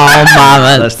 Mobile home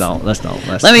mamas. Let's don't. Let's don't.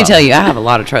 Let's Let me stop. tell you, I have a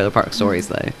lot of trailer park stories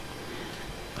though.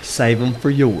 Save them for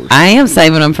yours. I am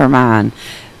saving them for mine.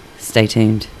 Stay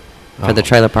tuned for the Oh.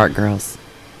 trailer park girls.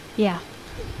 Yeah.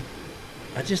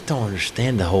 I just don't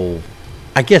understand the whole.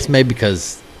 I guess maybe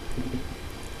because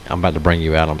I'm about to bring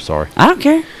you out. I'm sorry. I don't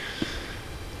care.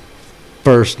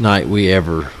 First night we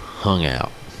ever hung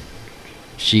out,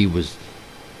 she was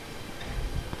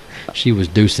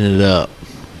deucing it up,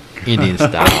 Indian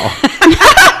style,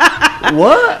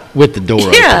 What? with the door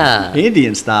open. Yeah.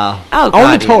 Indian style. Oh God.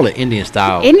 On the yeah. toilet, Indian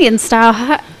style. Indian style.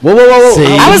 Whoa, whoa, whoa, whoa! See?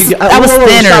 don't I think was- you I was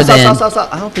thinner stop, then. Stop, stop, stop,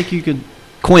 stop. I don't think you could.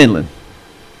 Quinlan.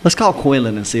 Let's call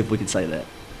Quinlan and see if we can say that.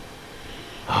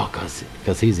 Oh,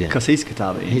 cause he's in. Because he's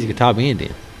Katabi. He's a Katabi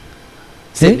Indian.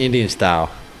 Sitting Indian style.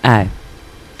 Oh.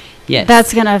 Yes.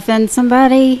 That's gonna offend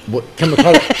somebody. What can we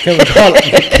call it?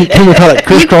 Can we call it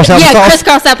crisscross Yeah, applesauce?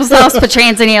 crisscross applesauce. Put your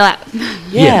hands in your lap.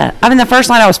 yeah. I mean, the first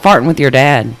night I was farting with your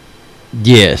dad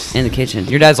Yes. in the kitchen.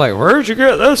 Your dad's like, "Where'd you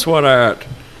get this one at?"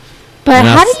 But And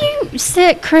I how s- do you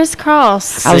sit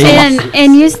crisscross I was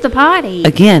and use the potty?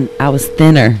 Again, I was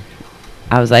thinner.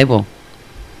 I was able.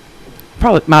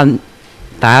 Probably my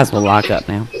thighs will lock up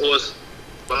now. Was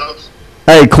Bob's?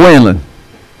 Hey, Quinlan.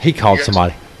 He called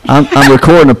somebody. I'm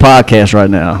recording a podcast right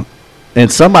now,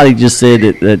 and somebody just said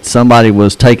that somebody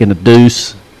was taking a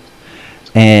deuce,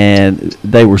 and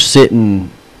they were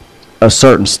sitting a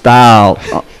certain style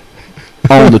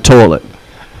on the toilet.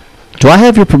 Do I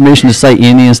have your permission to say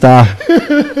Indian style? Yeah,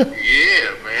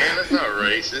 man, that's not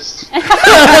racist.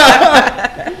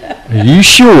 Are you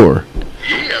sure?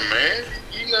 Yeah, man.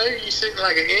 You know, you sitting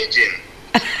like an engine.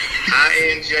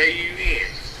 INJUN.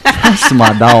 That's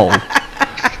my dog.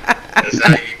 That's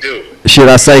how you do it. Should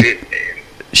I say? Sit there.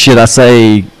 Should I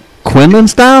say Quinlan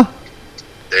style?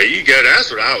 There you go.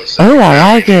 That's what I was saying. Oh,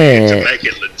 I like To it. make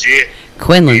it legit,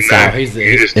 Quinlan you know, style. he's a-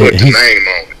 you just he- put the he's- name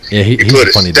on it. Yeah, You he's put a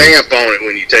a funny dude. stamp on it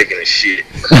when you're taking a shit.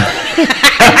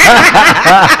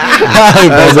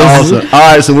 That's awesome. All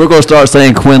right, so we're gonna start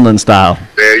saying Quinlan style.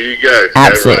 There you go.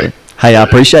 Absolutely. That's Hey, I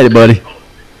appreciate it, buddy. right.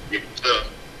 Good stuff.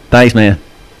 Thanks, man.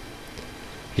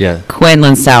 Yeah.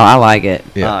 Quinlan style. I like it.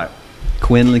 Yeah. All right,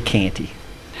 Quinlan Canty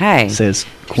Hey. says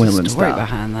Quinlan story style.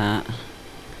 behind that.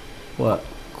 What?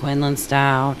 Quinlan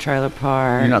style trailer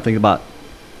park. You're not thinking about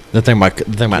The thing about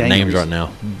names Gangers. right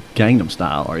now. Gangnam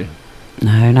style, are you?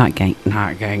 No, not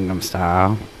Gangnam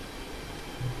style.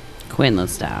 Quinlan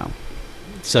style.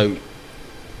 So,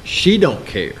 she don't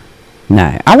care.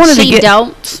 No, I wanted to She get.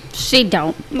 don't. She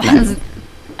don't.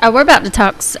 We're about to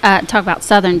talk about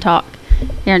Southern talk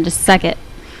here in just a second.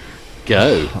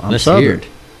 Go. I'm Let's Southern. hear it.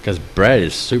 Because Brad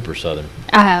is super Southern.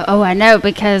 Oh, I know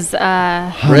because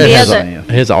Brad the has, other Man.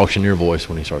 he has an auctioneer voice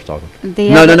when he starts talking.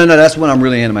 No. That's when I'm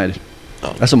really animated.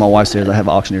 That's what my wife says. I have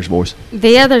an auctioneer's voice.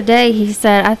 The other day he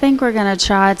said, "I think we're gonna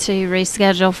try to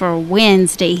reschedule for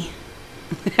Wednesday."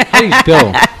 How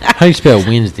do you spell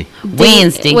Wednesday?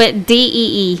 Wednesday. With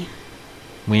DEE.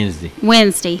 Wednesday.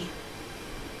 Wednesday.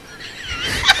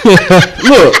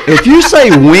 Look, if you say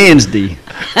Wednesday, Is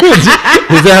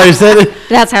that how you said it?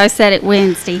 That's how I said it.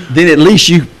 Wednesday. then at least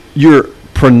you're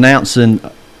pronouncing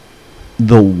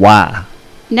the Y.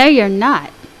 No, you're not.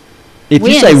 If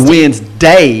you say Wednesday.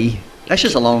 Wednesday, that's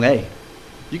just a long A.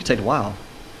 You can take the Y off.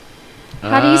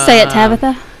 How do you say it,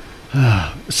 Tabitha?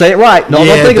 Say it right. No,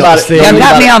 Yeah, don't think about it. see. Don't You think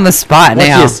got about me it. on the spot Watch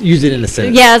now. this. Use it in a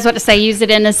sentence. Yeah, I was about to say use it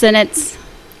in a sentence.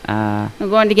 Uh, I'm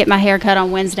going to get my hair cut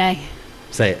on Wednesday.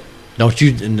 Say it.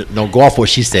 Don't go off what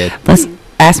she said. let's.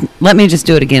 Ask. Let me just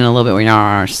do it again a little bit when y'all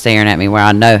are staring at me, where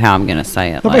I know how I'm gonna say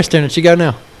it. Nobody's Like staring at you. Go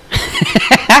now.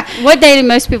 What day do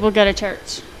most people go to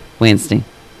church? Wednesday.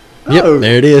 Yep, Oh,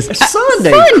 there it is. It's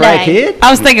Sunday, Sunday. crackhead.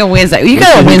 I was thinking Wednesday. You go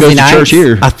Who on goes Wednesday to nights. church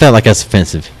here? I felt like that's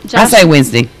offensive I Josh, say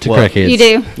Wednesday. to What? crackheads. you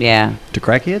do. Yeah. To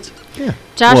crackheads?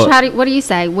 Josh, What? what do you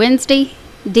say? Wednesday?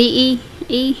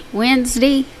 D-E-E?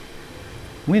 Wednesday?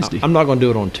 Wednesday. I'm not going to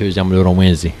do it on Tuesday. I'm going to do it on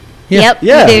Wednesday. Yep,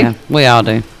 Yeah. you do. Yeah. We all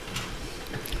do.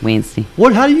 Wednesday.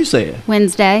 What? How do you say it?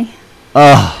 Wednesday.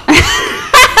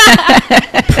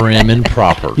 Prim and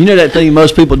proper. You know that thing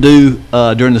most people do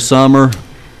during the summer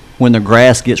when the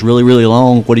grass gets really, really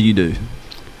long? What do you do?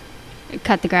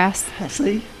 Cut the grass.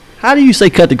 See? How do you say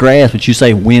cut the grass, but you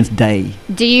say Wednesday?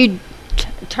 Do you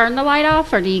turn the light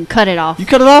off or do you cut it off? You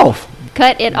cut it off.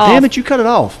 Cut it off. Damn it, you cut it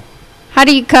off. How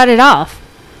do you cut it off?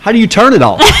 How do you turn it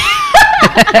off?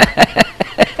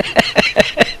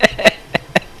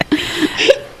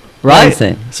 Right?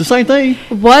 Listen. It's the same thing.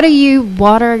 What do you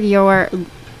water your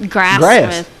grass,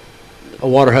 Grass. with? A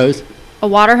water hose. A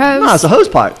water hose? No, it's a hose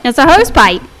pipe. It's a hose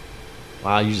pipe.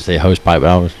 Well, I usually say hose pipe, but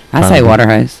I was. I trying say to- water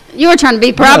hose. You were trying to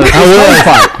be proper. It's a hose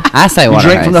pipe. I say You water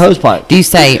drink hose. from the hose pipe. Do you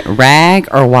say rag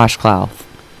or washcloth?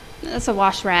 It's a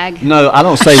wash rag. No, I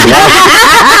don't say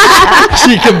wash.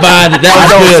 She combined it. I That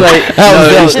don't was good. say.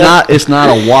 No, it's not. It's not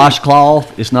a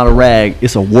washcloth. It's not a rag.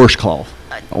 It's a washcloth.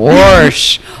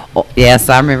 Wash. Oh, yes,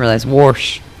 I remember that's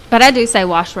wash. But I do say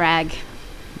wash rag.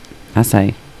 I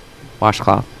say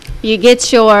washcloth. You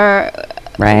get your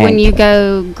Rag. when you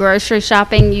go grocery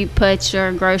shopping, you put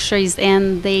your groceries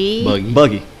in the Buggy.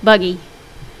 Buggy. buggy.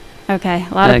 Okay,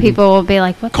 a lot of Buggy. people will be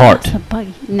like, "What? Cart. That's a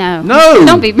buggy?" No, No.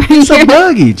 don't be bringing It's a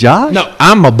buggy, Josh. No,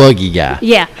 I'm a buggy guy.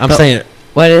 Yeah, I'm saying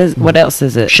What else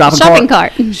is it? Shopping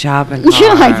cart. Shopping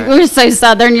You're like, cart. we're so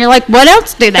southern. You're like, what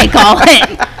else do they call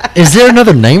it? Is there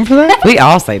another name for that? We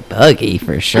all say buggy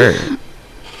for sure.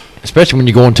 Especially when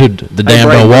you go into the Hey, damn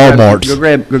Braden, Walmarts.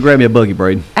 Go grab me a buggy,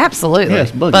 Braden. Absolutely.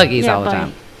 Yes, buggy. Buggies Yeah, all the buggy.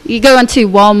 time. You go into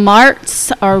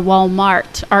Walmarts or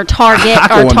Walmart or Target I or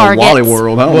go into Target. Wally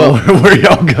World. I don't know where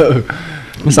y'all go.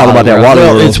 It's all about that Well, Wally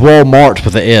World. it's Walmart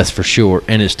with an S for short,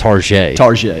 and it's Target.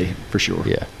 Target for sure.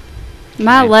 Yeah.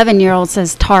 My 11-year-old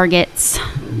says Targets.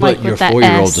 But like your with that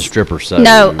 4-year-old's a S. stripper, so.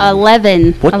 No,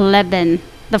 11. What? 11.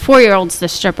 The 4-year-old's the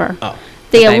stripper. Oh.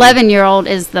 The The baby. 11-year-old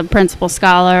is the principal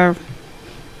scholar.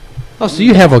 Oh, so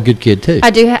you have a good kid, too. I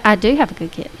do have a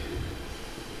good kid.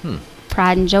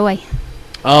 Pride and joy.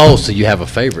 Oh, so you have a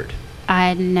favorite.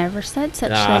 I never said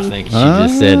such I thing. think she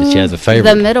just said that she has a The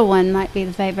favorite. middle one might be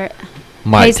the favorite.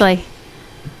 Mike. Paisley.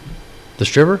 The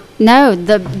stripper? No,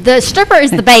 the stripper is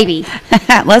the baby.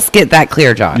 Let's get that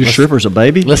clear, Josh. Your stripper's a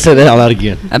baby? Let's say that out loud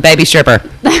again. A baby stripper.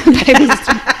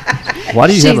 Why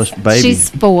do you have a baby? She's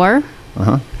 4.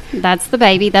 Uh-huh. That's the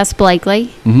baby. That's Blakely.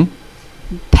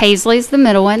 Mm-hmm. Paisley's the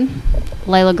middle one.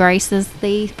 Layla Grace is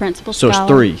the principal So it's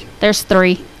scholar. 3. There's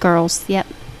 3 girls. Yep.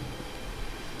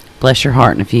 Bless your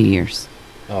heart in a few years.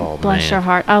 Oh, Bless man. your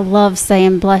heart. I love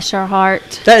saying bless your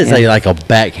heart. That is Yeah. like a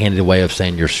backhanded way of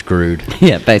saying you're screwed.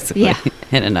 Yeah, basically. Yeah.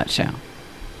 In a nutshell.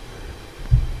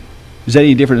 Is that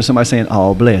any different than somebody saying,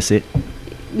 oh, bless it?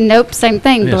 Nope, same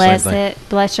thing. Yeah, same Bless thing. it.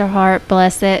 Bless your heart.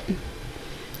 Bless it.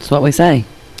 That's what we say.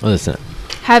 Listen.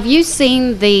 Have you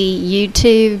seen the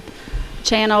YouTube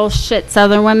channel Shit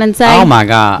Southern Women Say? Oh my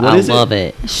God. What I is it? love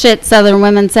it. Shit Southern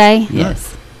Women Say.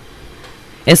 Yes.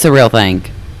 It's a real thing.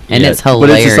 And Yeah, it's But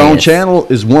hilarious. it's its own channel?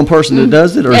 Is one person that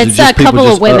does it? Or is it It's just a people couple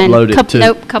just of women. upload it to?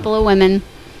 Nope, couple of women.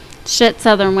 Shit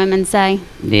Southern Women Say.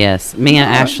 Yes. Me and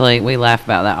Ashley, we laugh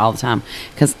about that all the time.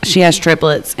 Because she has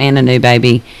triplets and a new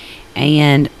baby.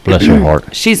 And Bless her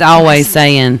heart. she's always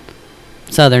saying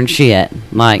Southern shit.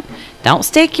 Like, don't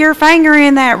stick your finger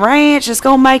in that ranch. It's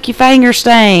going to make your finger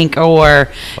stink. Or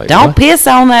Wait, don't what? piss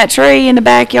on that tree in the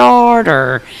backyard.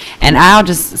 And I'll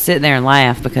just sit there and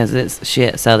laugh because it's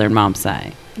shit Southern moms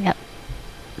say. Yep.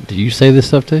 Do you say this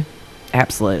stuff too?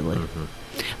 Absolutely.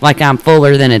 Like I'm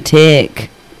fuller than a tick.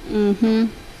 Mm-hmm.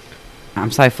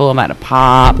 I'm so full I'm about to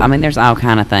pop. I mean, there's all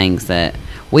kind of things that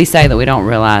we say that we don't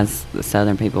realize that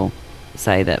Southern people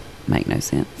say that make no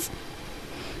sense.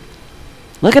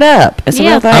 Look it up. It's a Yeah,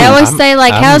 real they thing. always say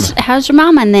like, I'm- how's your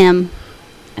mama and them?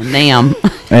 And them.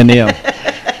 And them.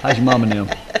 How's your mom and them?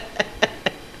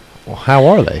 Well, how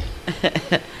are they?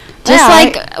 Just Yeah,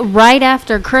 like right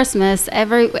after Christmas,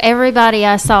 everybody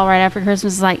I saw right after Christmas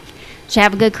was like, "Did you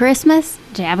have a good Christmas?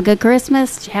 Did you have a good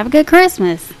Christmas? Did you have a good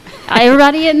Christmas?"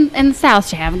 Everybody in the South,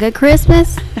 "Did you have a good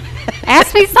Christmas?"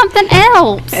 Ask me something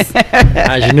else.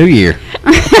 How's your new year?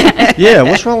 Yeah,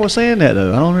 what's wrong with saying that,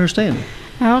 though? I don't understand it.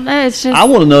 I don't know. It's just I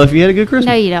want to know if you had a good Christmas.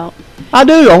 no, you don't. I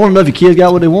do. I want to know if your kids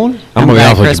got what they wanted. I'm gonna be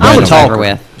glad honest with you, Christmas I'm a Brandon. is over talker.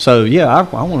 with. So yeah, I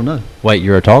want to know. Wait,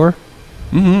 you're a talker?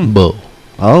 Mm-hmm. Bull.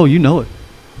 Oh, you know it.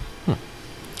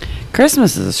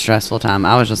 Christmas is a stressful time.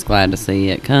 I was just glad to see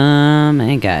it come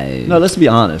and go. No, let's be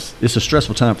honest. It's a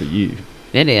stressful time for you.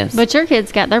 It is. But your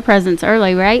kids got their presents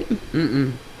early, right?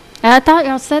 Mm-mm. I thought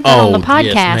y'all said that on the podcast.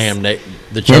 yes, ma'am. The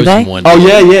Did chosen they? one. Oh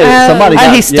yeah, yeah. Somebody. Oh,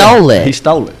 got, he stole it. He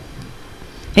stole it.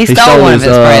 He stole one of his,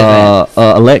 his presents.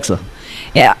 Alexa.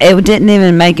 Yeah, it didn't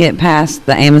even make it past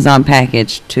the Amazon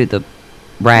package to the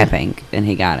wrapping, and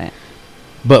he got it.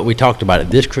 But we talked about it.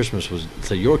 This Christmas was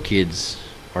so your kids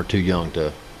are too young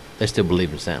to. They still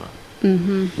believe in Santa.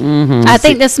 Mm-hmm. I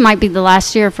think this might be the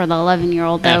last year for the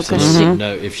 11-year-old though, because Absolutely.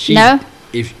 No, if she. No?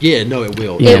 No, it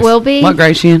will. it will be. What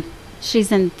grade she in?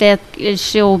 She's in 5th.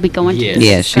 She'll be going Yes. to.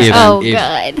 Yeah, she's Oh, if-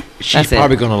 good. She's That's it.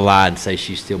 probably going to lie and say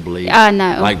she still believes. I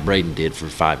know. Like Braden did for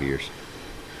 5 years.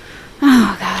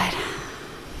 Oh God.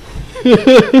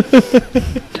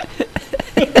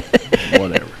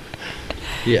 Whatever.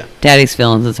 Yeah. Daddy's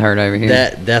feelings is hurt over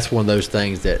here. That's one of those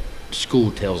things that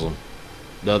school tells them.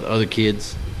 The other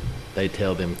kids, they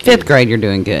tell them. Kids. Fifth grade, you're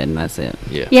doing good, and that's it.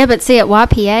 Yeah. Yeah, but see, at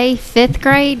YPA, 5th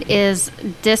grade is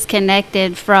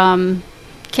disconnected from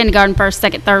kindergarten,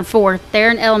 1st, 2nd, 3rd, 4th.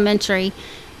 They're in elementary.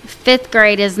 5th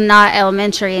grade is not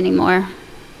elementary anymore.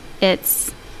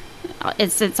 It's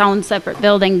its own separate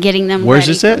building, getting them Where's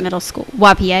ready this for at? middle school.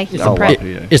 YPA. Oh, prep.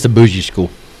 YPA. It's a bougie school.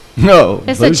 No.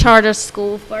 It's a charter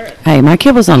school for it. Hey, my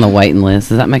kid was on the waiting list.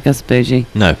 Does that make us bougie?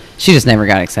 No, She just never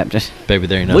got accepted. baby,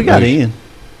 there ain't no. We got bougie. in.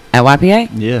 At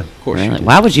YPA? Yeah. Of course. you Really? did.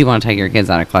 Why would you want to take your kids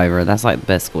out of Clover? That's like the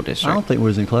best school I district. don't think we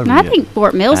was in Clover I yet. think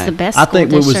Fort Mill's Hey. the best I school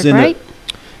think we was district, in the- right?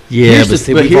 Yeah, here's but the,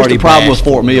 see, but we've here's already the problem with bashed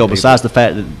Fort Mill. people. Besides the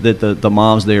fact that the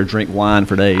moms there drink wine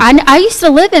for days. I used to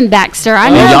live in Baxter. I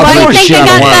know. y'all Why do you force think they shut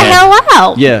got the the wine.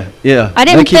 hell out? Yeah, yeah. I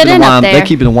didn't They keeping fit the in up wine, there. They're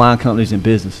keeping the wine companies in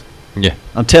business. Yeah,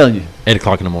 I'm telling you.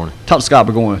 8:00 in the morning. Talk to Scott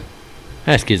Burgoyne.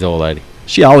 Ask his old lady.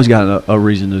 She always got a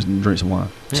reason to drink some wine.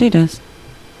 She does.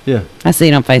 Yeah. I see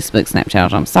it on Facebook,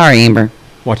 Snapchat. I'm sorry, Amber.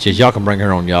 Watch this. Y'all can bring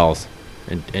her on y'all's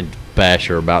and bash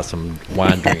her about some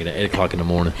wine drinking at 8:00 in the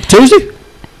morning. Tuesday?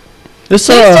 It's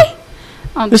Tuesday?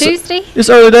 On it's- Tuesday? it's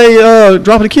early day,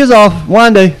 dropping the kids off,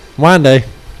 wine day. Wine day.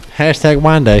 Hashtag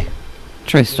wine day.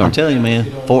 True story. I'm telling you, man.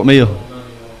 Fort Mill.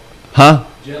 Huh?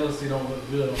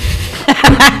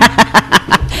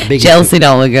 Jealousy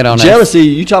don't look good on us. Jealousy,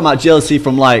 you talking about jealousy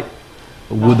from like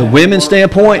with the women's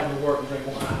standpoint?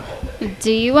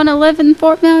 Do you want to live in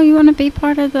Fort Mill? You want to be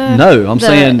part of the? No, I'm the-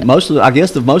 saying most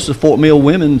of Fort Mill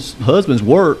women's husbands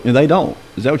work and they don't.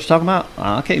 Is that what you're talking about?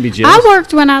 I can't be jealous. I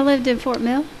worked when I lived in Fort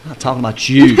Mill. I'm not talking about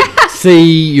you.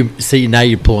 See, now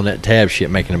you're pulling that tab shit,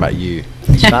 making it about you.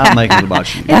 Stop making it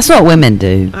about you. That's what women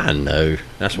do. I know.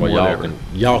 That's why Whatever.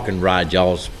 y'all can ride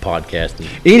y'all's podcast. And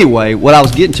Anyway, what I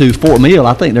was getting to, Fort Mill,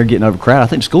 I think they're getting overcrowded. I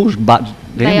think the schools are about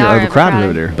damn They near are overcrowded over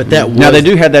overcrowded. there. But that now they was-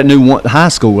 do have that new one, high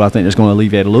school. I think that's going to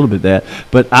alleviate a little bit of that.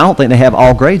 But I don't think they have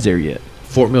all grades there yet.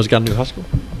 Fort Mill's got a new high school.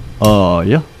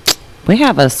 Yeah. We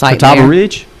have a site Catawba there.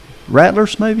 Ridge,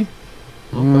 Rattlers maybe.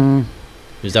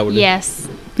 Is that what? Yes.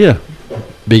 Yeah.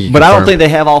 Big. But I don't think they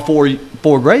have all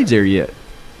four grades there yet.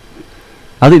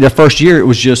 I think the first year it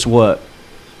was just what,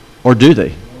 or do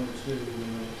they?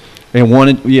 And the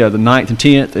 9th and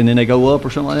 10th, and then they go up or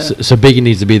something like that. So Biggie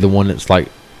needs to be the one that's like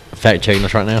fact checking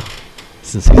us right now,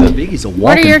 since he's Biggie's a walking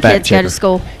Where do your fact kids go checker. to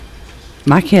school?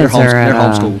 My kids are they're at,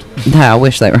 homeschooled. No, I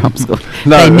wish they were homeschooled.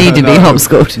 No, they no, need to no, be no.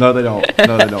 homeschooled. No, they don't.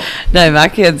 No, they don't. No, my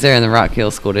kids are in the Rock Hill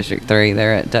School District 3.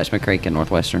 They're at Dutchman Creek in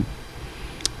Northwestern.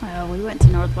 Oh, we went to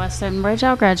Northwestern. Where'd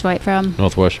y'all graduate from?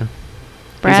 Northwestern.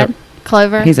 Brad?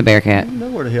 Clover? He's a Bearcat. I don't know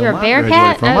where the hell You're a mine Bearcat?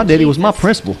 graduated from. Oh, My daddy was my Jesus.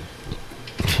 principal.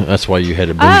 That's why you had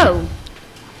a bougie. Oh.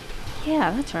 Yeah,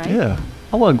 that's right. Yeah.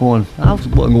 I wasn't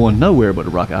going nowhere but to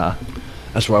Rocky High.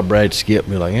 That's why Brad skipped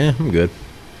me. Like, I'm good.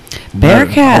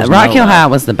 Bearcat. No, I Rock was Hill not. High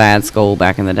was the bad school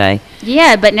back in the day.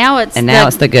 Yeah, but now it's And now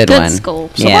it's the good one. school.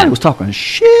 Yeah. Somebody was talking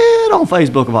shit on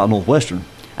Facebook about Northwestern.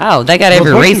 Oh, they got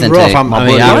every Northwestern's reason rough. to. I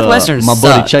mean, Northwestern my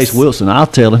buddy sucks. Chase Wilson, I'll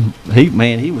tell him,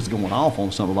 he was going off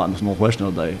on something about this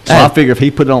Northwestern the other day. So Oh. I figure if he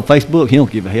put it on Facebook, he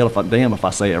don't give a hell if I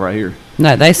say it right here.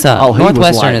 No, they suck. Oh, he was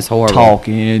Northwestern like is horrible.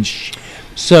 talking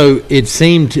So it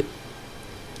seemed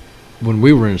when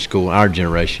we were in school, our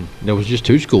generation, there was just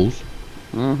two schools.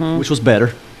 which was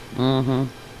better.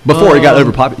 Before it got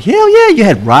overpopulated. Hell yeah, you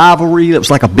had rivalry. That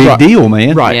was like a big Right. deal,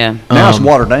 man. Right. Yeah. Now it's Um,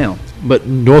 watered down. But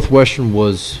Northwestern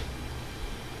was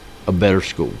a better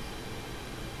school.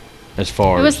 As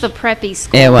far It was as the preppy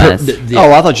school. It was. Oh, I thought you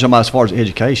were talking about as far as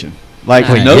education. Like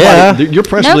Right. nobody, Yeah. your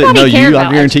principal didn't Nobody know cared you. I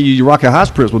about guarantee you, your Rocky High's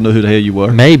principal knew who the hell you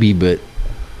were. maybe, but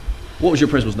What was your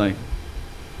principal's name?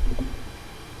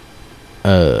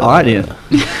 All right, then.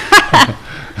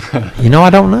 I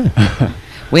don't know.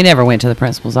 We never went to the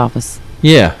principal's office.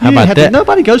 Yeah, how You about have to- that?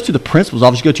 nobody goes to the principal's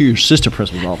office. You go to your assistant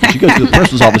principal's office. You go to the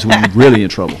principal's office when you're really in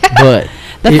trouble. But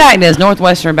The fact is,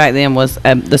 Northwestern back then was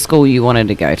the school you wanted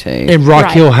to go to. and Rock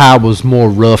Right. Hill High was more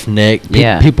roughneck.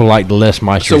 Yeah. People like the Les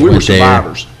Meisters So we were went there.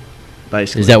 survivors,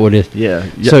 basically. Is that what it is? Yeah.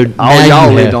 So all now y'all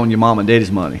you lived have- on your mom and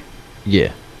daddy's money. Yeah.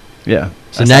 Yeah.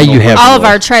 So That's now how you Northwestern have- All of was.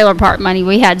 our trailer park money,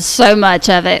 we had so much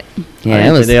of it. Yeah, I it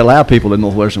didn't was. think they allow people in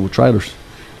Northwestern with trailers.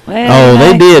 Oh,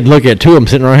 they did. Look at two of them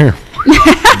sitting right here.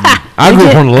 I grew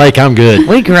up on the lake. I'm good.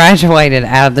 We graduated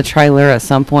out of the trailer at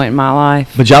some point in my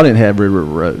life. But y'all didn't have Red River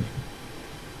Road,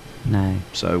 No,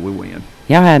 so we win.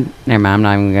 y'all had. Never mind. I'm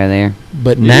not even gonna go there.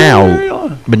 But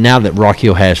Yeah. now that Rock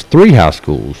Hill has 3 high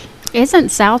schools, Isn't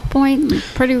South Point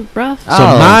pretty rough? so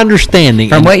Oh. my understanding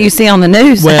From what you see on the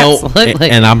news, well, absolutely.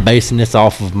 and I'm basing this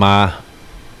off of my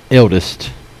eldest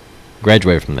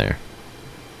graduated from there.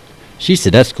 She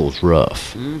said that school's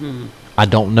rough. Mm-hmm. I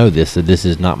don't know this, so this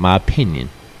is not my opinion.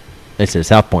 They said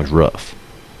South Point's rough.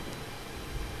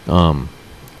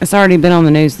 It's already been on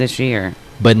the news this year.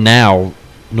 But now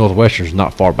Northwestern's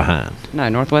not far behind. No,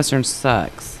 Northwestern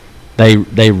sucks. They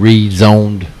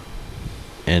rezoned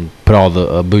and put all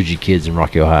the bougie kids in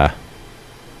Rock Hill High.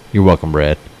 You're welcome,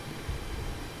 Brad.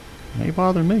 Ain't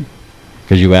bothering me.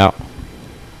 Cause you out.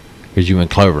 Cause you in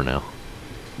Clover now.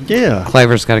 Yeah.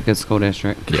 Clover's got a good school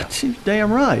district. Yeah. She's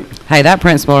damn right. Hey, that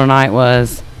principal tonight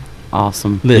was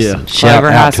awesome. Listen, Yeah. shout Clover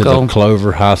out High to School. the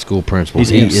Clover High School principal. He's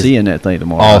He is emceeing that thing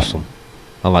tomorrow. awesome.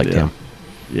 I like Yeah. him.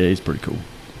 Yeah, he's pretty cool.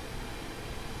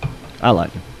 I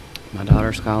like him. My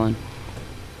daughter's calling.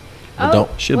 But don't.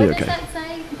 She'll be what okay. does that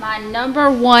say? My number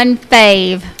one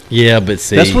fave. Yeah, but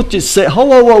see, That's what you said.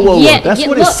 Whoa. Yeah, That's yeah,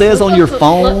 what it look, says on your look,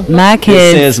 phone. look. My It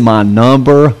kids. says my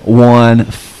number one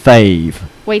fave.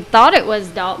 We thought it was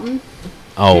Dalton.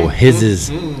 oh, his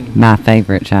is My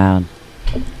favorite child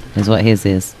is what his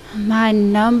is. My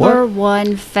number What?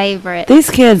 one favorite. These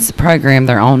kids program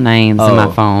their own names in my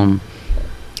Oh. phone.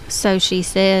 So she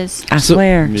says. I So-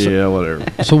 swear. Yeah, whatever.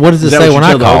 So what does it Is that say what when you I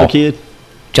tell the older call? kid?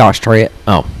 Josh Tritt.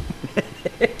 Oh, all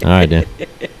right then.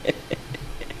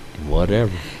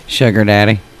 Whatever. Sugar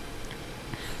daddy.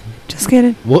 Just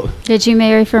kidding. What? Did you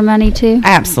marry for money too?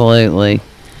 Absolutely.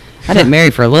 I didn't marry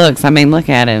for looks. I mean, look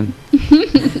at him.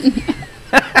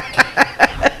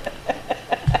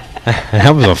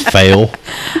 That was a fail.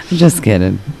 Just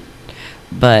kidding.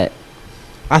 But,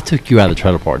 I took you out of the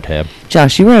trailer park tab.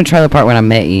 Josh, you were in a trailer park when I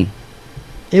met you.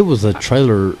 It was a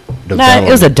trailer development. No, it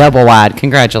was a double wide.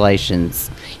 Congratulations.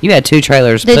 You had 2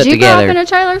 trailers Did put you together. grow up in a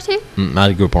trailer too?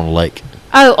 I grew up on a lake.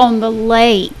 Oh, on the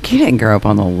lake. You didn't grow up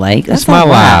on the lake. That's my not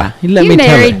lie. You let you me tell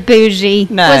married it. bougie.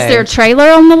 No. Was there a trailer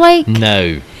on the lake?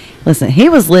 No. Listen, he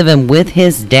was living with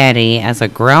his daddy as a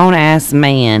grown ass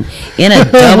man in a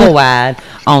double wide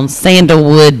on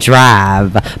Sandalwood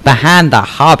Drive behind the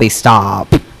hobby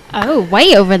stop. Oh,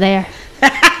 way over there.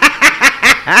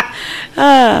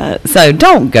 So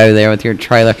don't go there with your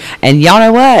trailer. And y'all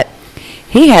know what?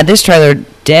 He had this trailer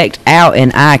decked out in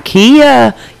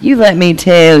IKEA. You let me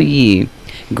tell you.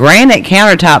 Granite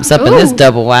countertops up in this Ooh.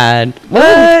 double wide.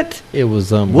 What? It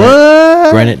was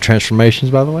What? Granite Transformations,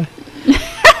 by the way.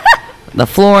 The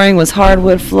flooring was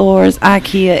hardwood floors,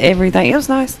 IKEA, everything. It was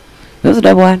nice. It was a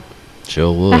double wide.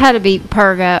 Sure was. It had to be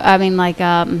Pergo. I mean, like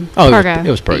Oh, it was- Pergo. it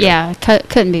was Pergo. Yeah,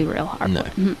 couldn't be real hard. No.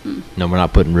 No, we're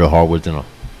not putting real hardwoods in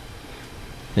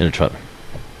a trailer.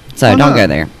 So Why don't not? go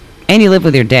there. And you live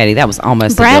with your daddy. That was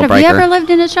almost a Brad, deal have breaker. you ever lived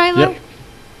in a trailer? Yep.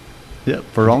 Yep,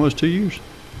 for almost 2 years.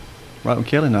 Right when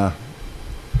Kelly and I.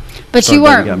 But Sorry, you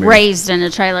Daddy weren't got married. raised in a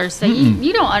trailer, so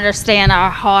you don't understand our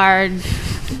hard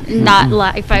not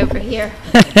life over here.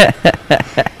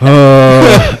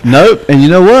 Nope. And you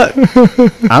know what?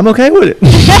 I'm okay with it.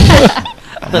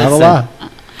 I'm not a lie.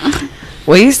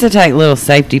 We used to take little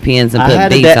safety pins and I put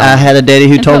had, beads on. I had a daddy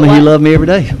who And told put me he what? loved me every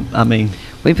day. I mean,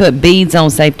 We put beads on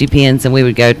safety pins, and we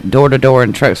would go door to door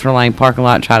in Truxford Lane parking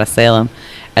lot and try to sell them.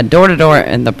 At door to door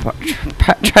in the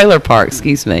trailer park,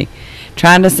 excuse me,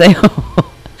 trying to sell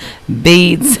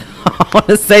beads on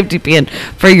a safety pin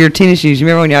for your tennis shoes. You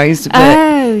remember when y'all used to put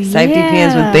Oh, safety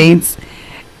pins with yeah. beads?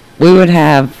 We would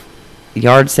have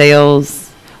yard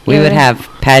sales. We Yeah, would we- have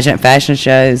pageant fashion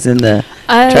shows in the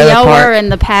Oh, trailer y'all park. were in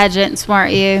the pageants,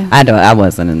 weren't you? I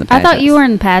wasn't in the I pageants. thought you were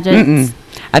in pageants.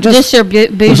 I Just your bougie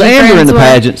Was Amber in friends the were?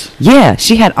 pageants? Yeah,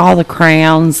 she had all the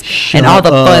crowns and all the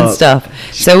fun up.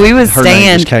 stuff. So we would Her name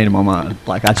stand. just came to my mind.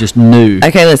 Like I just knew.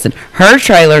 Okay, listen. Her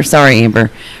trailer, sorry,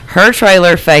 Amber. Her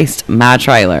trailer faced my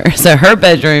trailer. So her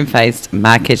bedroom faced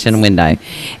my kitchen window.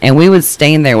 And we would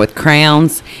stand there with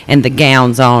crowns and the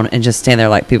gowns on and just stand there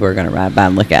like people are going to ride by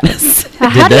and look at us.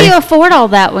 How do they? you afford all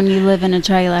that when you live in a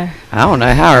trailer? I don't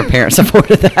know how our parents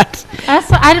afforded that. That's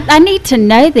what I need to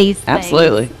know these things.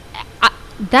 Absolutely.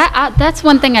 That's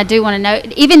one thing I do want to know.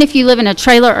 Even if you live in a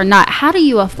trailer or not, how do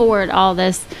you afford all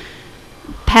this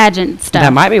pageant stuff?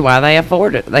 That might be why they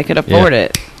afford it. They could afford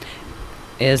it.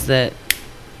 Is that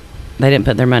they didn't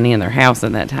put their money in their house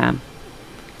at that time.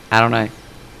 I don't know.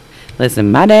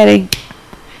 Listen, my daddy,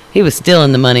 he was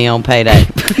stealing the money on payday.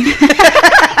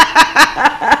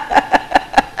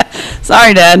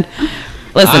 Sorry, Dad.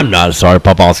 Listen, I'm not sorry,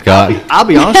 Papa Scott. I'll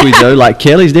be honest with you though, like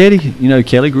Kelly's daddy, you know,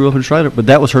 Kelly grew up in a trailer, but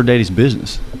that was her daddy's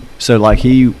business. So like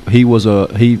he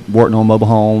worked on mobile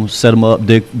homes, set them up,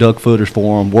 dug footers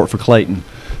for them, worked for Clayton.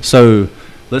 So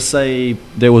let's say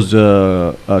there was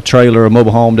a trailer, a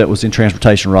mobile home that was in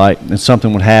transportation, right, and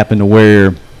something would happen to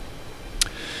where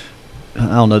I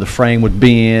don't know, the frame would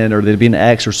bend or there'd be an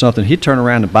axe or something. He'd turn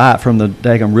around and buy it from the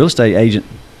daggone real estate agent.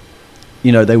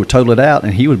 You know, they would total it out,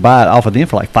 and he would buy it off of them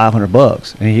for like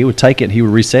 $500, and he would take it and he would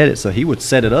reset it. So he would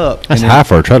set it up. That's and then, high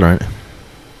for a trailer, ain't it?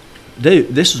 dude,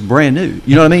 this was brand new.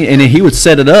 You know what I mean? And then he would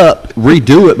set it up,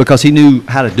 redo it because he knew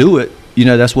how to do it. You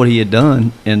know, that's what he had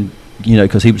done, and you know,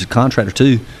 because he was a contractor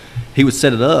too. He would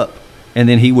set it up, and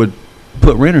then he would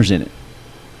put renters in it.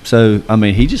 So I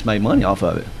mean, he just made money off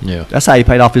of it. Yeah. That's how he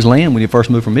paid off his land when he first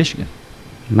moved from Michigan.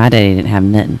 my daddy didn't have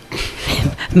nothing.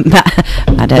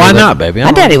 my daddy Why was- not, baby?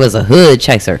 My daddy was a hood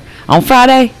chaser. On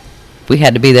Friday, we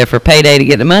had to be there for payday to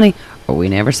get the money, or we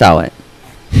never saw it.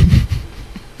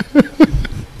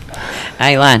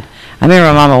 I ain't lying. I remember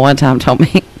my mama one time told me,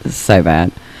 this is so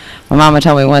bad. My mama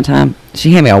told me one time,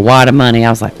 she handed me a wad of money. I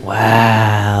was like,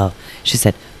 wow. She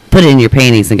said, put it in your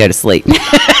panties and go to sleep.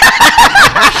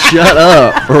 Shut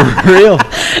up, for real?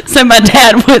 So my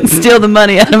dad wouldn't steal the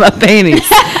money out of my panties.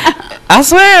 I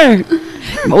swear.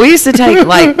 We used to take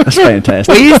like That's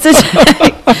fantastic.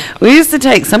 we used to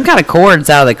take some kind of cords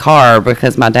out of the car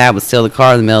because my dad would steal the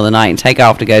car in the middle of the night and take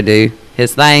off to go do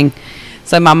his thing.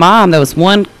 So my mom, there was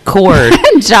one cord.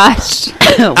 Josh.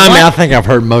 I think I've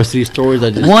heard most of these stories.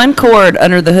 One cord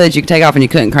under the hood you could take off and you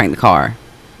couldn't crank the car.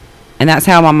 And that's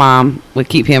how my mom would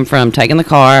keep him from taking the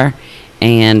car.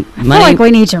 And I feel like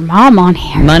we need your mom on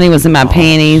here. money was in my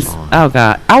panties. Oh,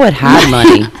 God. I would hide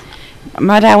money.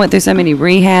 My dad went through so many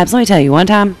rehabs. Let me tell you, one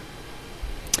time,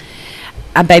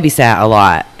 I babysat a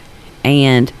lot.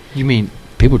 And You mean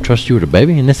people trust you with a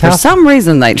baby in this for house? some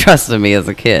reason, they trusted me as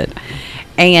a kid.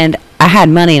 And I had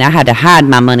money, and I had to hide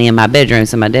my money in my bedroom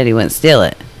so my daddy wouldn't steal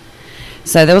it.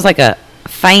 So there was like a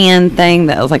fan thing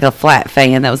that was like a flat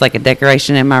fan that was like a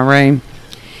decoration in my room.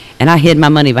 And I hid my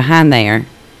money behind there.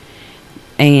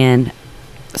 And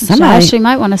somebody, Josh, you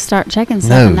might want to start checking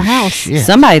stuff in the house. shit.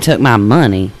 somebody took my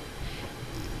money.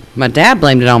 My dad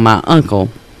blamed it on my uncle.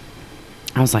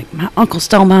 I was like, my uncle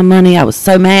stole my money. I was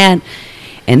so mad.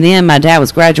 And then my dad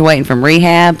was graduating from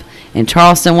rehab in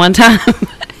Charleston one time.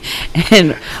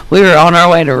 And we were on our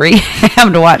way to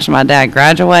rehab to watch my dad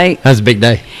graduate. That's a big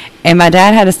day. And my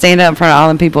dad had to stand up in front of all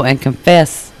them people and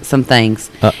confess some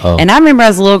things. Uh-oh. And I remember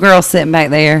as a little girl sitting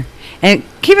back there. And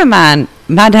keep in mind,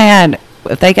 my dad,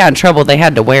 if they got in trouble, they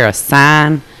had to wear a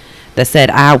sign that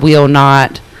said, I will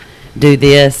not do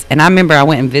this. And I remember I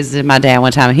went and visited my dad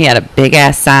one time, and he had a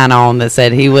big-ass sign on that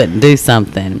said he wouldn't do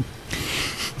something.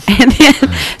 And then,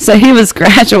 so he was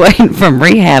graduating from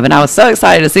rehab, and I was so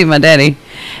excited to see my daddy.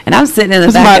 And I'm sitting in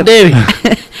the back.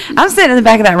 I'm sitting in the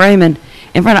back of that room, and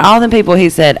in front of all them people, he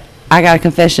said, I got a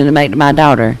confession to make to my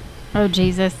daughter. Oh,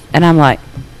 Jesus. And I'm like,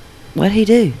 what'd he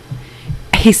do?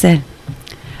 He said,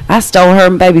 I stole her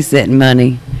babysitting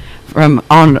money from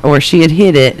on where she had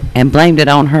hid it and blamed it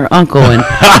on her uncle. And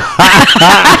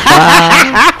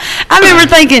I remember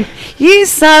thinking, you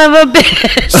son of a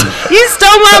bitch, you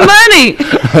stole my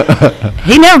money.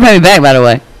 He never paid me back, by the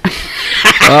way.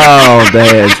 Oh,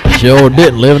 Dad. Sure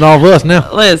didn't. Living off us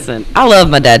now. Listen, I love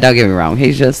my dad. Don't get me wrong.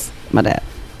 He's just my dad.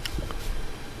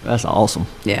 That's awesome.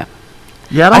 Yeah.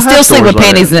 Yeah, I still sleep with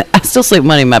panties. I still sleep with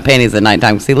money in my panties at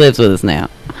nighttime because he lives with us now.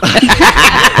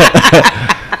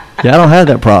 Yeah, I don't have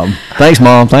that problem. Thanks,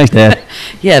 Mom. Thanks, Dad.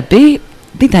 Yeah, be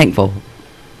thankful.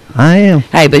 I am.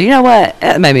 Hey, but you know what?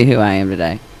 That made me who I am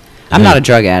today. I'm Who? not a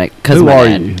drug addict. Who are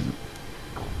you?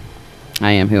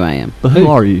 I am who I am. But who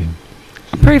are you?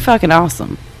 I'm pretty fucking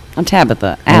awesome. I'm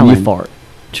Tabitha And Allen. you fart.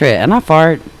 Tritt, and I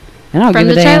fart. And I don't From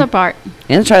give the a damn. trailer park.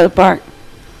 In the trailer park.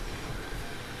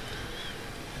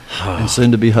 and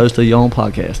soon to be host of your own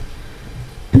podcast.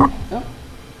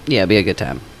 Yeah, it'd be a good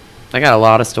time. I got a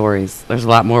lot of stories. There's a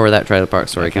lot more where that trailer park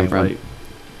story come from. Wait.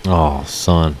 Oh,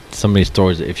 son. So many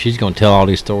stories. If she's going to tell all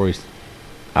these stories,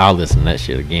 I'll listen to that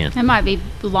shit again. It might be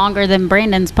longer than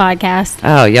Brandon's podcast.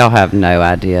 Oh, y'all have no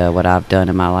idea what I've done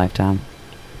in my lifetime.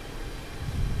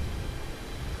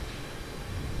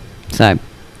 So,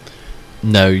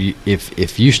 No,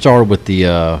 if you start with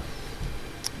the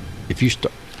if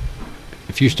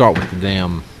you start with the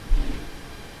damn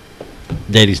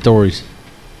daddy stories,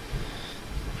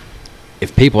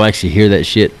 if people actually hear that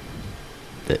shit,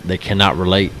 that they cannot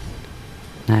relate.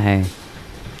 no.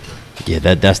 Yeah,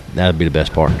 that'd be the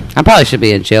best part. I probably should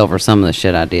be in jail for some of the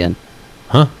shit I did.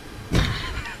 Huh?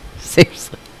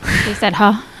 Seriously. He said,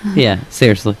 huh? Yeah,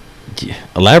 seriously. Yeah,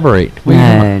 elaborate. What No, are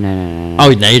you no, talking no, about? no, no.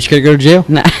 Oh, now you just gotta go to jail?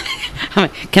 No. I mean,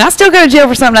 can I still go to jail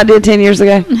for something I did 10 years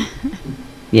ago?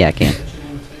 Yeah, I can.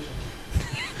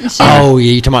 Oh,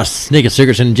 yeah, you talking about sneaking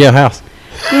cigarettes in the jailhouse?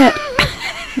 Yeah.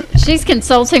 She's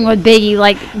consulting with Biggie.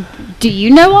 Like, do you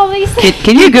know all these things?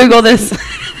 Can you Google this?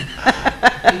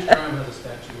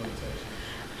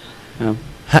 Oh.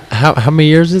 How many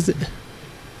years is it?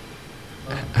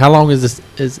 How long is this?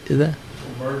 Is that?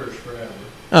 Murders forever.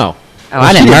 Oh. Oh,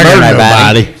 I didn't murder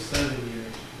nobody. 7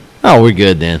 years. Oh, we're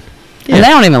good then. And they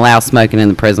don't even allow smoking in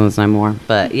the prisons no more.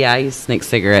 But yeah, I used to sneak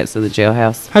cigarettes to the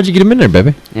jailhouse How'd you get them in there,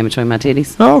 baby? in between my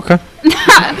titties. Oh, okay.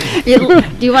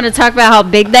 Do you want to talk about how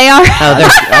big they are? Oh,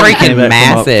 they're Came freaking back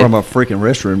massive. from a freaking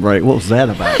restroom break. What was that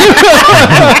about?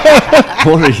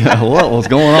 What was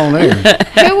going on there?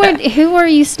 Who were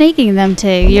you sneaking them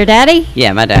to? Your daddy?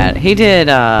 Yeah, my dad. He did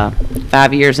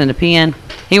 5 years in the pen.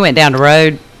 He went down the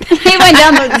road. He went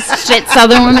down the shit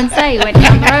Southern women say. He went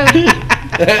down the road.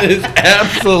 That is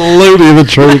absolutely the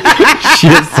truth.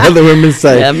 Shit, Southern women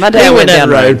say. Yeah, my dad went down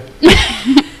the road.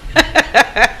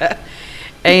 road.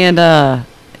 And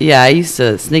yeah, I used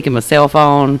to sneak in my cell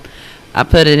phone. I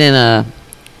put it in a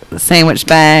sandwich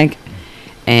bag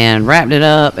and wrapped it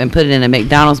up and put it in a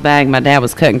McDonald's bag. My dad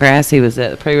was cutting grass. He was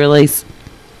at the pre-release.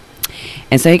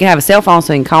 And so he could have a cell phone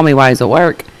so he can call me while he's at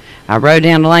work. I rode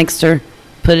down to Lancaster,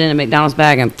 put it in a McDonald's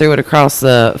bag, and threw it across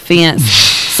the fence.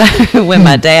 So when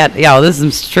my dad, y'all, this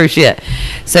is true shit.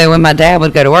 So when my dad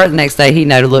would go to work the next day, he'd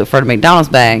know to look for the McDonald's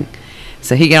bag.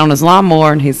 So he'd get on his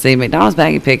lawnmower and he'd see a McDonald's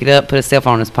bag, he'd pick it up, put his cell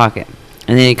phone in his pocket.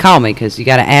 And then he'd call me because you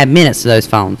got to add minutes to those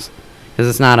phones because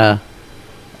it's not a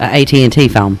AT&T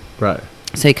phone. Right.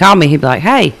 So he called me. He'd be like,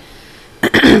 hey,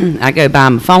 I go buy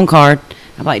him a phone card.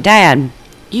 I'm like, Dad,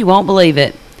 you won't believe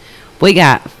it. We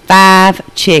got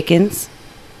 5 chickens,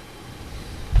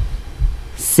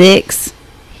 6,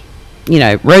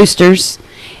 roosters.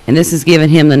 And this is giving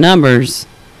him the numbers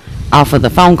off of the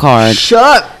phone card.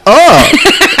 Shut up.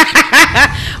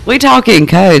 We talking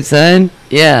code, son.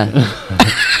 Yeah.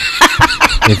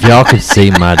 If y'all could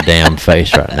see my damn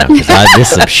face right now, because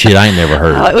this is some shit I ain't never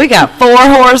heard. We got 4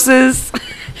 horses.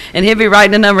 And he'll be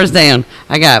writing the numbers down.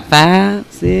 I got 5,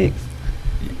 6.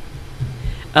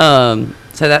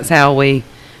 So that's how we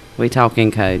talk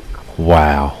in code.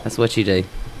 Wow. That's what you do.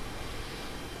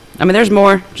 I mean, there's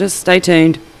more. Just stay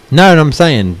tuned. No, I'm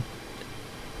saying,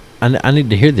 I need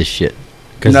to hear this shit.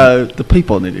 No, the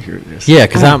people need to hear this. Yeah,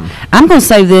 because I'm going to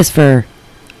save this for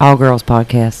All Girls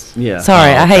Podcast. Yeah.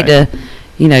 Sorry, Oh, I hate okay.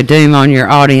 to, doom on your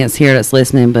audience here that's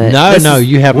listening, but no,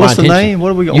 you have What's my the attention. name?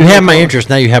 What are we gonna You have work my on? interest.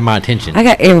 Now you have my attention. I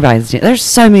got everybody's. There's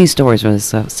so many stories where this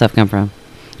stuff come from.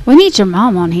 We need your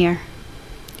mom on here.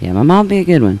 Yeah, my mom be a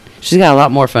good one. She's got a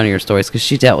lot more funnier stories because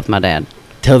she dealt with my dad.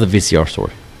 Tell the VCR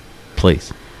story,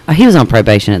 please. Oh, he was on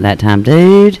probation at that time,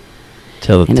 dude.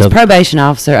 Tell And his probation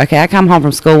officer, okay, I come home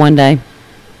from school one day.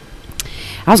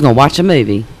 I was going to watch a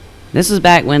movie. This was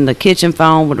back when the kitchen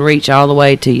phone would reach all the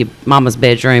way to your mama's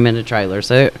bedroom in the trailer,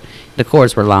 so the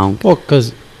cords were long. Well,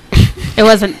 because It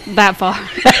wasn't that far.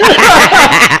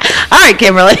 All right,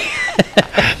 Kimberly.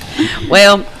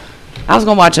 Well, I was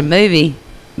going to watch a movie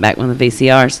back when the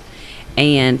VCRs,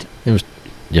 and it was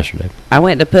yesterday. I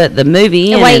went to put the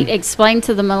movie in. Wait, explain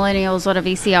to the millennials what a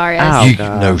VCR is. Oh, you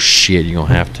God. no shit. You're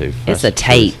gonna have to. It's That's a the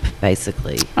tape, truth.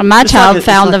 basically. My It's child like a-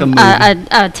 found it's like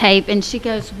a a tape, and she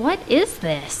goes, "What is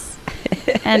this?"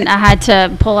 And I had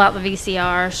to pull out the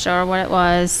VCR, show her what it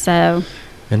was. So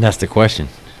And that's the question: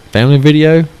 family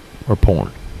video or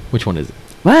porn? Which one is it?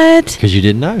 What? Because you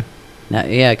didn't know. No,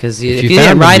 yeah, because If if you you didn't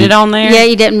found write them, it on there, yeah,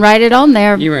 you didn't write it on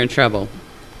there you were in trouble.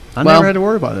 I Well- never had to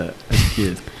worry about that as a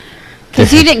kid.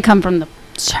 because you didn't come from the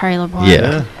trailer park.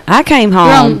 Yeah. I came You're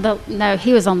on home. the, no,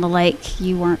 he was on the lake.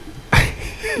 You weren't.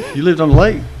 You lived on the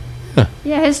lake?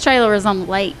 Yeah, his trailer was on the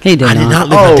lake. He did I did not not.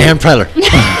 live in a damn trailer.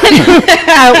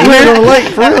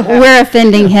 We're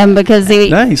offending him because he.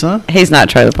 Dang, son. He's not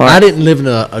trailer park. I didn't live in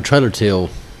a trailer till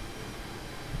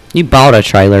You bought a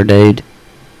trailer, dude.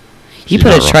 You She's put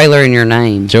not a wrong. trailer in your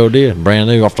name. Joe did. Brand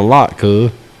new off the lot,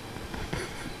 cuz.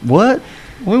 What?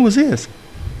 When was this?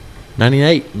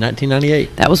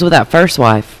 1998. That was with that first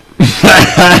wife.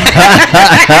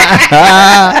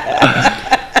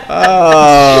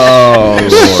 Oh,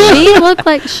 She looked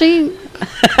like she.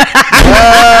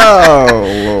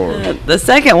 oh, Lord. The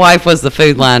second wife was the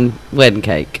Food Line wedding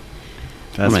cake.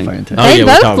 That's I mean- fantastic. Oh, They yeah, we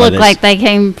talked both about look this. like they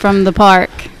came from the park.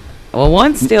 Well,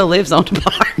 one still lives on the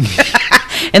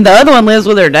park, and the other one lives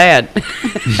with her dad.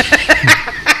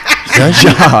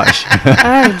 Josh.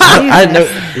 I didn't know.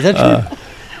 Is that true?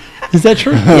 Is that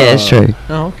true? Yeah, it's true.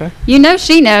 Oh, okay. You know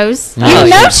she knows. Oh, You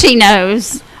know yeah. she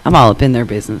knows. I'm all up in their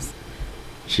business.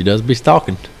 She does be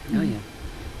stalking. Oh yeah.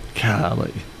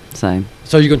 Golly. So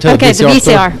So you gonna tell Okay, the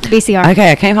VCR VCR. story? VCR.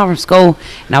 okay, I came home from school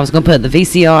and I was gonna put the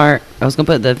VCR. I was gonna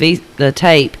put the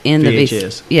tape in the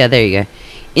VHS. Yeah, there you go,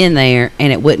 in there,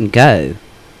 and it wouldn't go.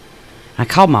 I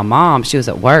called my mom. She was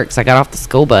at work, so I got off the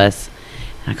school bus.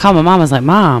 And I called my mom. I was like,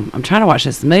 "Mom, I'm trying to watch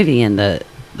this movie, and the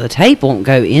tape won't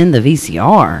go in the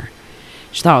VCR."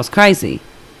 She thought I was crazy.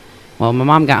 Well, my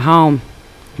mom got home.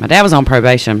 My dad was on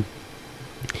probation,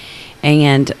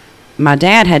 and my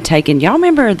dad had taken. Y'all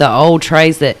remember the old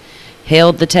trays that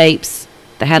held the tapes?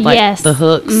 That had like Yes. the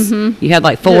hooks. Mhm. You had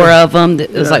like four Yeah. of them.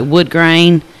 It was Yeah. like wood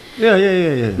grain.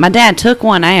 Yeah. My dad took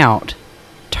one out,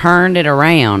 turned it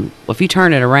around. Well, if you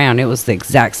turn it around, it was the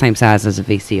exact same size as a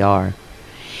VCR.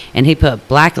 And he put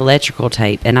black electrical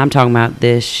tape, and I'm talking about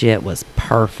this shit was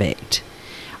perfect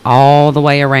all the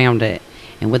way around it.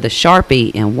 And with the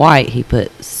Sharpie in white, he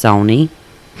put Sony.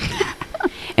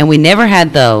 And we never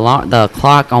had the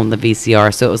clock on the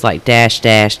VCR, so it was like dash,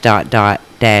 dash, dot, dot,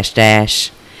 dash, dash.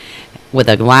 With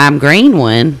a lime green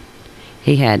one,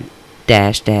 he had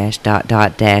dash, dash, dot,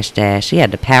 dot, dash, dash. He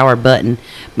had the power button.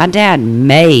 My dad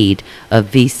made a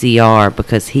VCR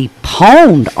because he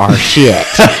pawned our shit.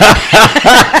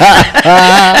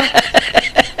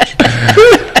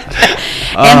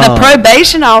 And the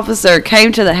probation officer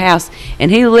came to the house, and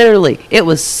he literally, it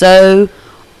was so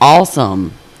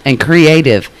awesome and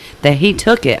creative that he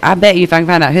took it. I bet you if I can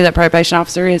find out who that probation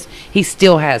officer is, he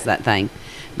still has that thing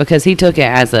because he took it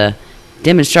as a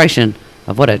demonstration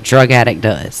of what a drug addict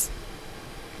does.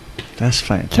 That's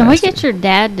fantastic. Can we get your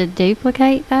dad to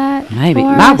duplicate that? Maybe.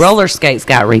 for My us? roller skates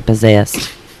got repossessed.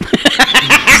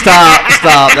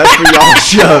 Stop. That's for y'all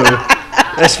show.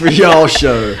 That's for y'all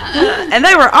show. And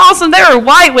they were awesome. They were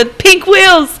white with pink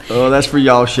wheels. Oh, that's for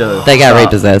y'all show. They got Stop.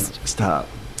 repossessed. Stop.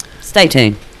 Stay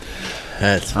tuned.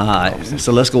 That's All right.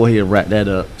 So let's go ahead and wrap that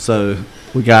up. So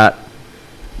we got.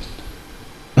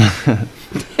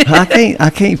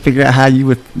 I can't figure out how you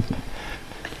would.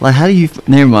 Like, how do you?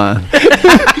 Never mind.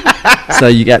 So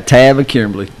you got Tab and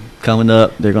Kimberly coming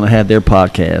up. They're going to have their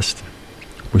podcast.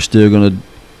 We're still going to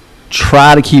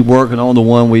try to keep working on the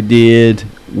one we did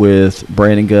with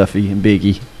Brandon Guffey and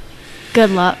Biggie.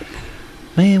 Good luck.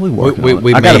 Man, we working We- on it.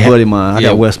 we I got may a buddy of mine. I yeah,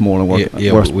 got Westmoreland working.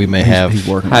 yeah, we may have- He's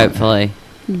working on it. Hopefully.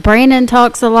 Brandon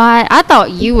talks a lot. I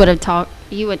thought you would have talked.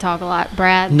 You would talk a lot,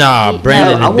 Brad. Nah,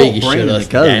 Brandon I and want Biggie Brandon shut to us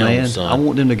go, down, man. son. I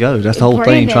want them to go. That's the whole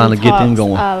thing, Brandon trying to get them talks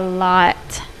going. a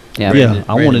lot. Yeah. Yeah,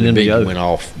 I wanted them and to Biggie go. Went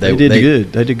off. They did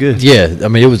good. They did good. Yeah, I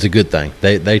mean it was a good thing.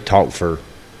 They talked for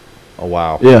a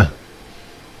while. Yeah.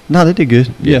 No, they did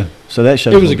good. Yeah. So that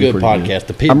show It was a good podcast.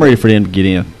 The people, I'm ready for them to get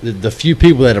in. The few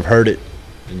people that have heard it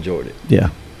enjoyed it. Yeah.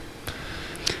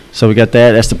 So we got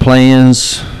that. That's the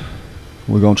plans.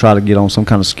 We're gonna try to get on some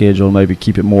kind of schedule. Maybe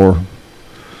keep it more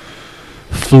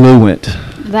fluent.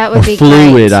 That Or would be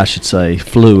fluid, great. I should say.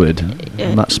 Fluid. Yeah.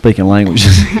 I'm not speaking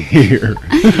languages here.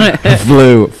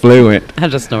 Fluent. I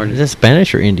just snorted. Is that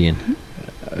Spanish or Indian?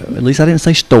 At least I didn't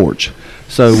say storage.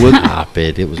 So we'll, I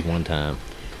bet it was one time.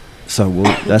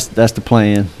 that's the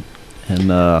plan.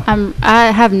 And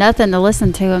I have nothing to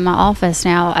listen to in my office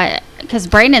now. Because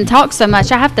Brandon talks so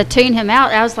much, I have to tune him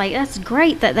out. I was like, that's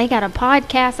great that they got a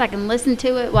podcast. I can listen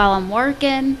to it while I'm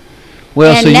working.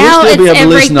 well, and so now you'll still be it's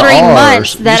able to every listen to 3 ours.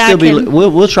 months You'll that I still be can-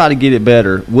 we'll try to get it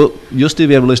better. You'll still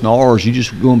be able to listen to ours. You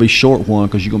just going to be short one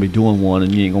because you're going to be doing one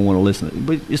and you ain't going to want to listen.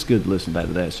 But it's good to listen back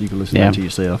to that so you can listen Yeah. back to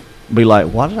yourself. Be like,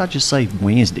 why did I just say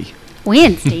Wednesday?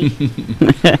 Wednesday.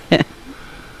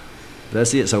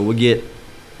 That's it. So we'll get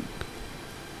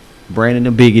Brandon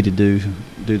and Biggie to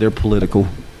do their political,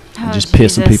 and Oh, just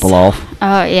pissing Jesus. people off,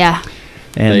 Oh, yeah.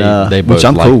 and they which both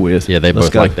I'm like- cool with. Yeah, they Let's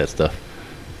both go. like that stuff.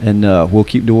 And we'll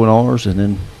keep doing ours, and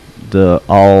then the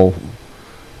all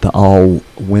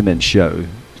women show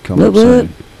come What, up what?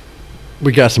 soon.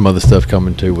 We got some other stuff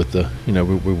coming too with the,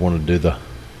 we want to do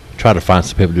try to find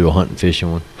some people to do a hunting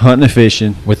fishing one. Hunting and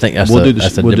fishing. We think that's we'll do the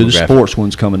demographic. sports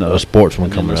ones coming up. A sports one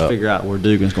And then coming let's up. figure out where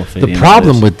Dugan's going to fit in. The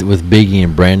problem with Biggie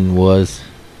and Brandon was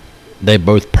they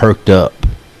both perked up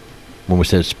when we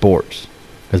said sports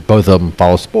because both of them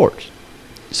follow sports.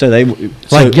 So they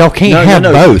y'all can't have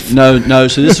both. No.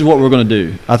 So this is what we're going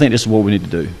to do. I think this is what we need to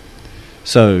do.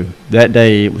 So that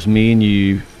day it was me and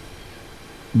you,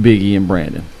 Biggie and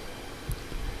Brandon.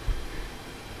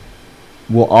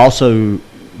 We'll also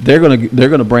they're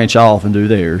gonna branch off and do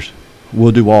theirs.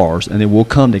 We'll do ours, and then we'll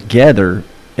come together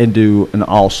and do an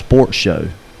all sports show.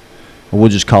 And we'll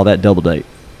just call that Double Date.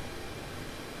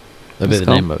 That'd be That's the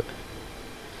cool. name of it.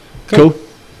 Cool.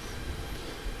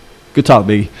 Good talk,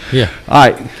 Biggie. Yeah. All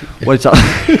right. Way to talk.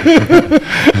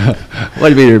 Way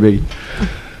to be there, Biggie.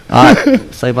 All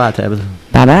right. Say bye, Tabitha.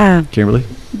 Bye bye. Kimberly.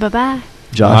 Bye-bye.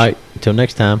 Josh. All right. Until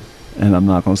next time. And I'm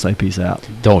not going to say peace out.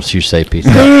 Don't you say peace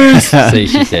out. See,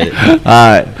 she said it. All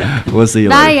right. We'll see you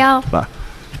Bye, later. y'all. Bye.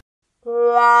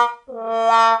 La la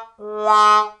la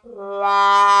la la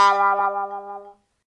la la la la la.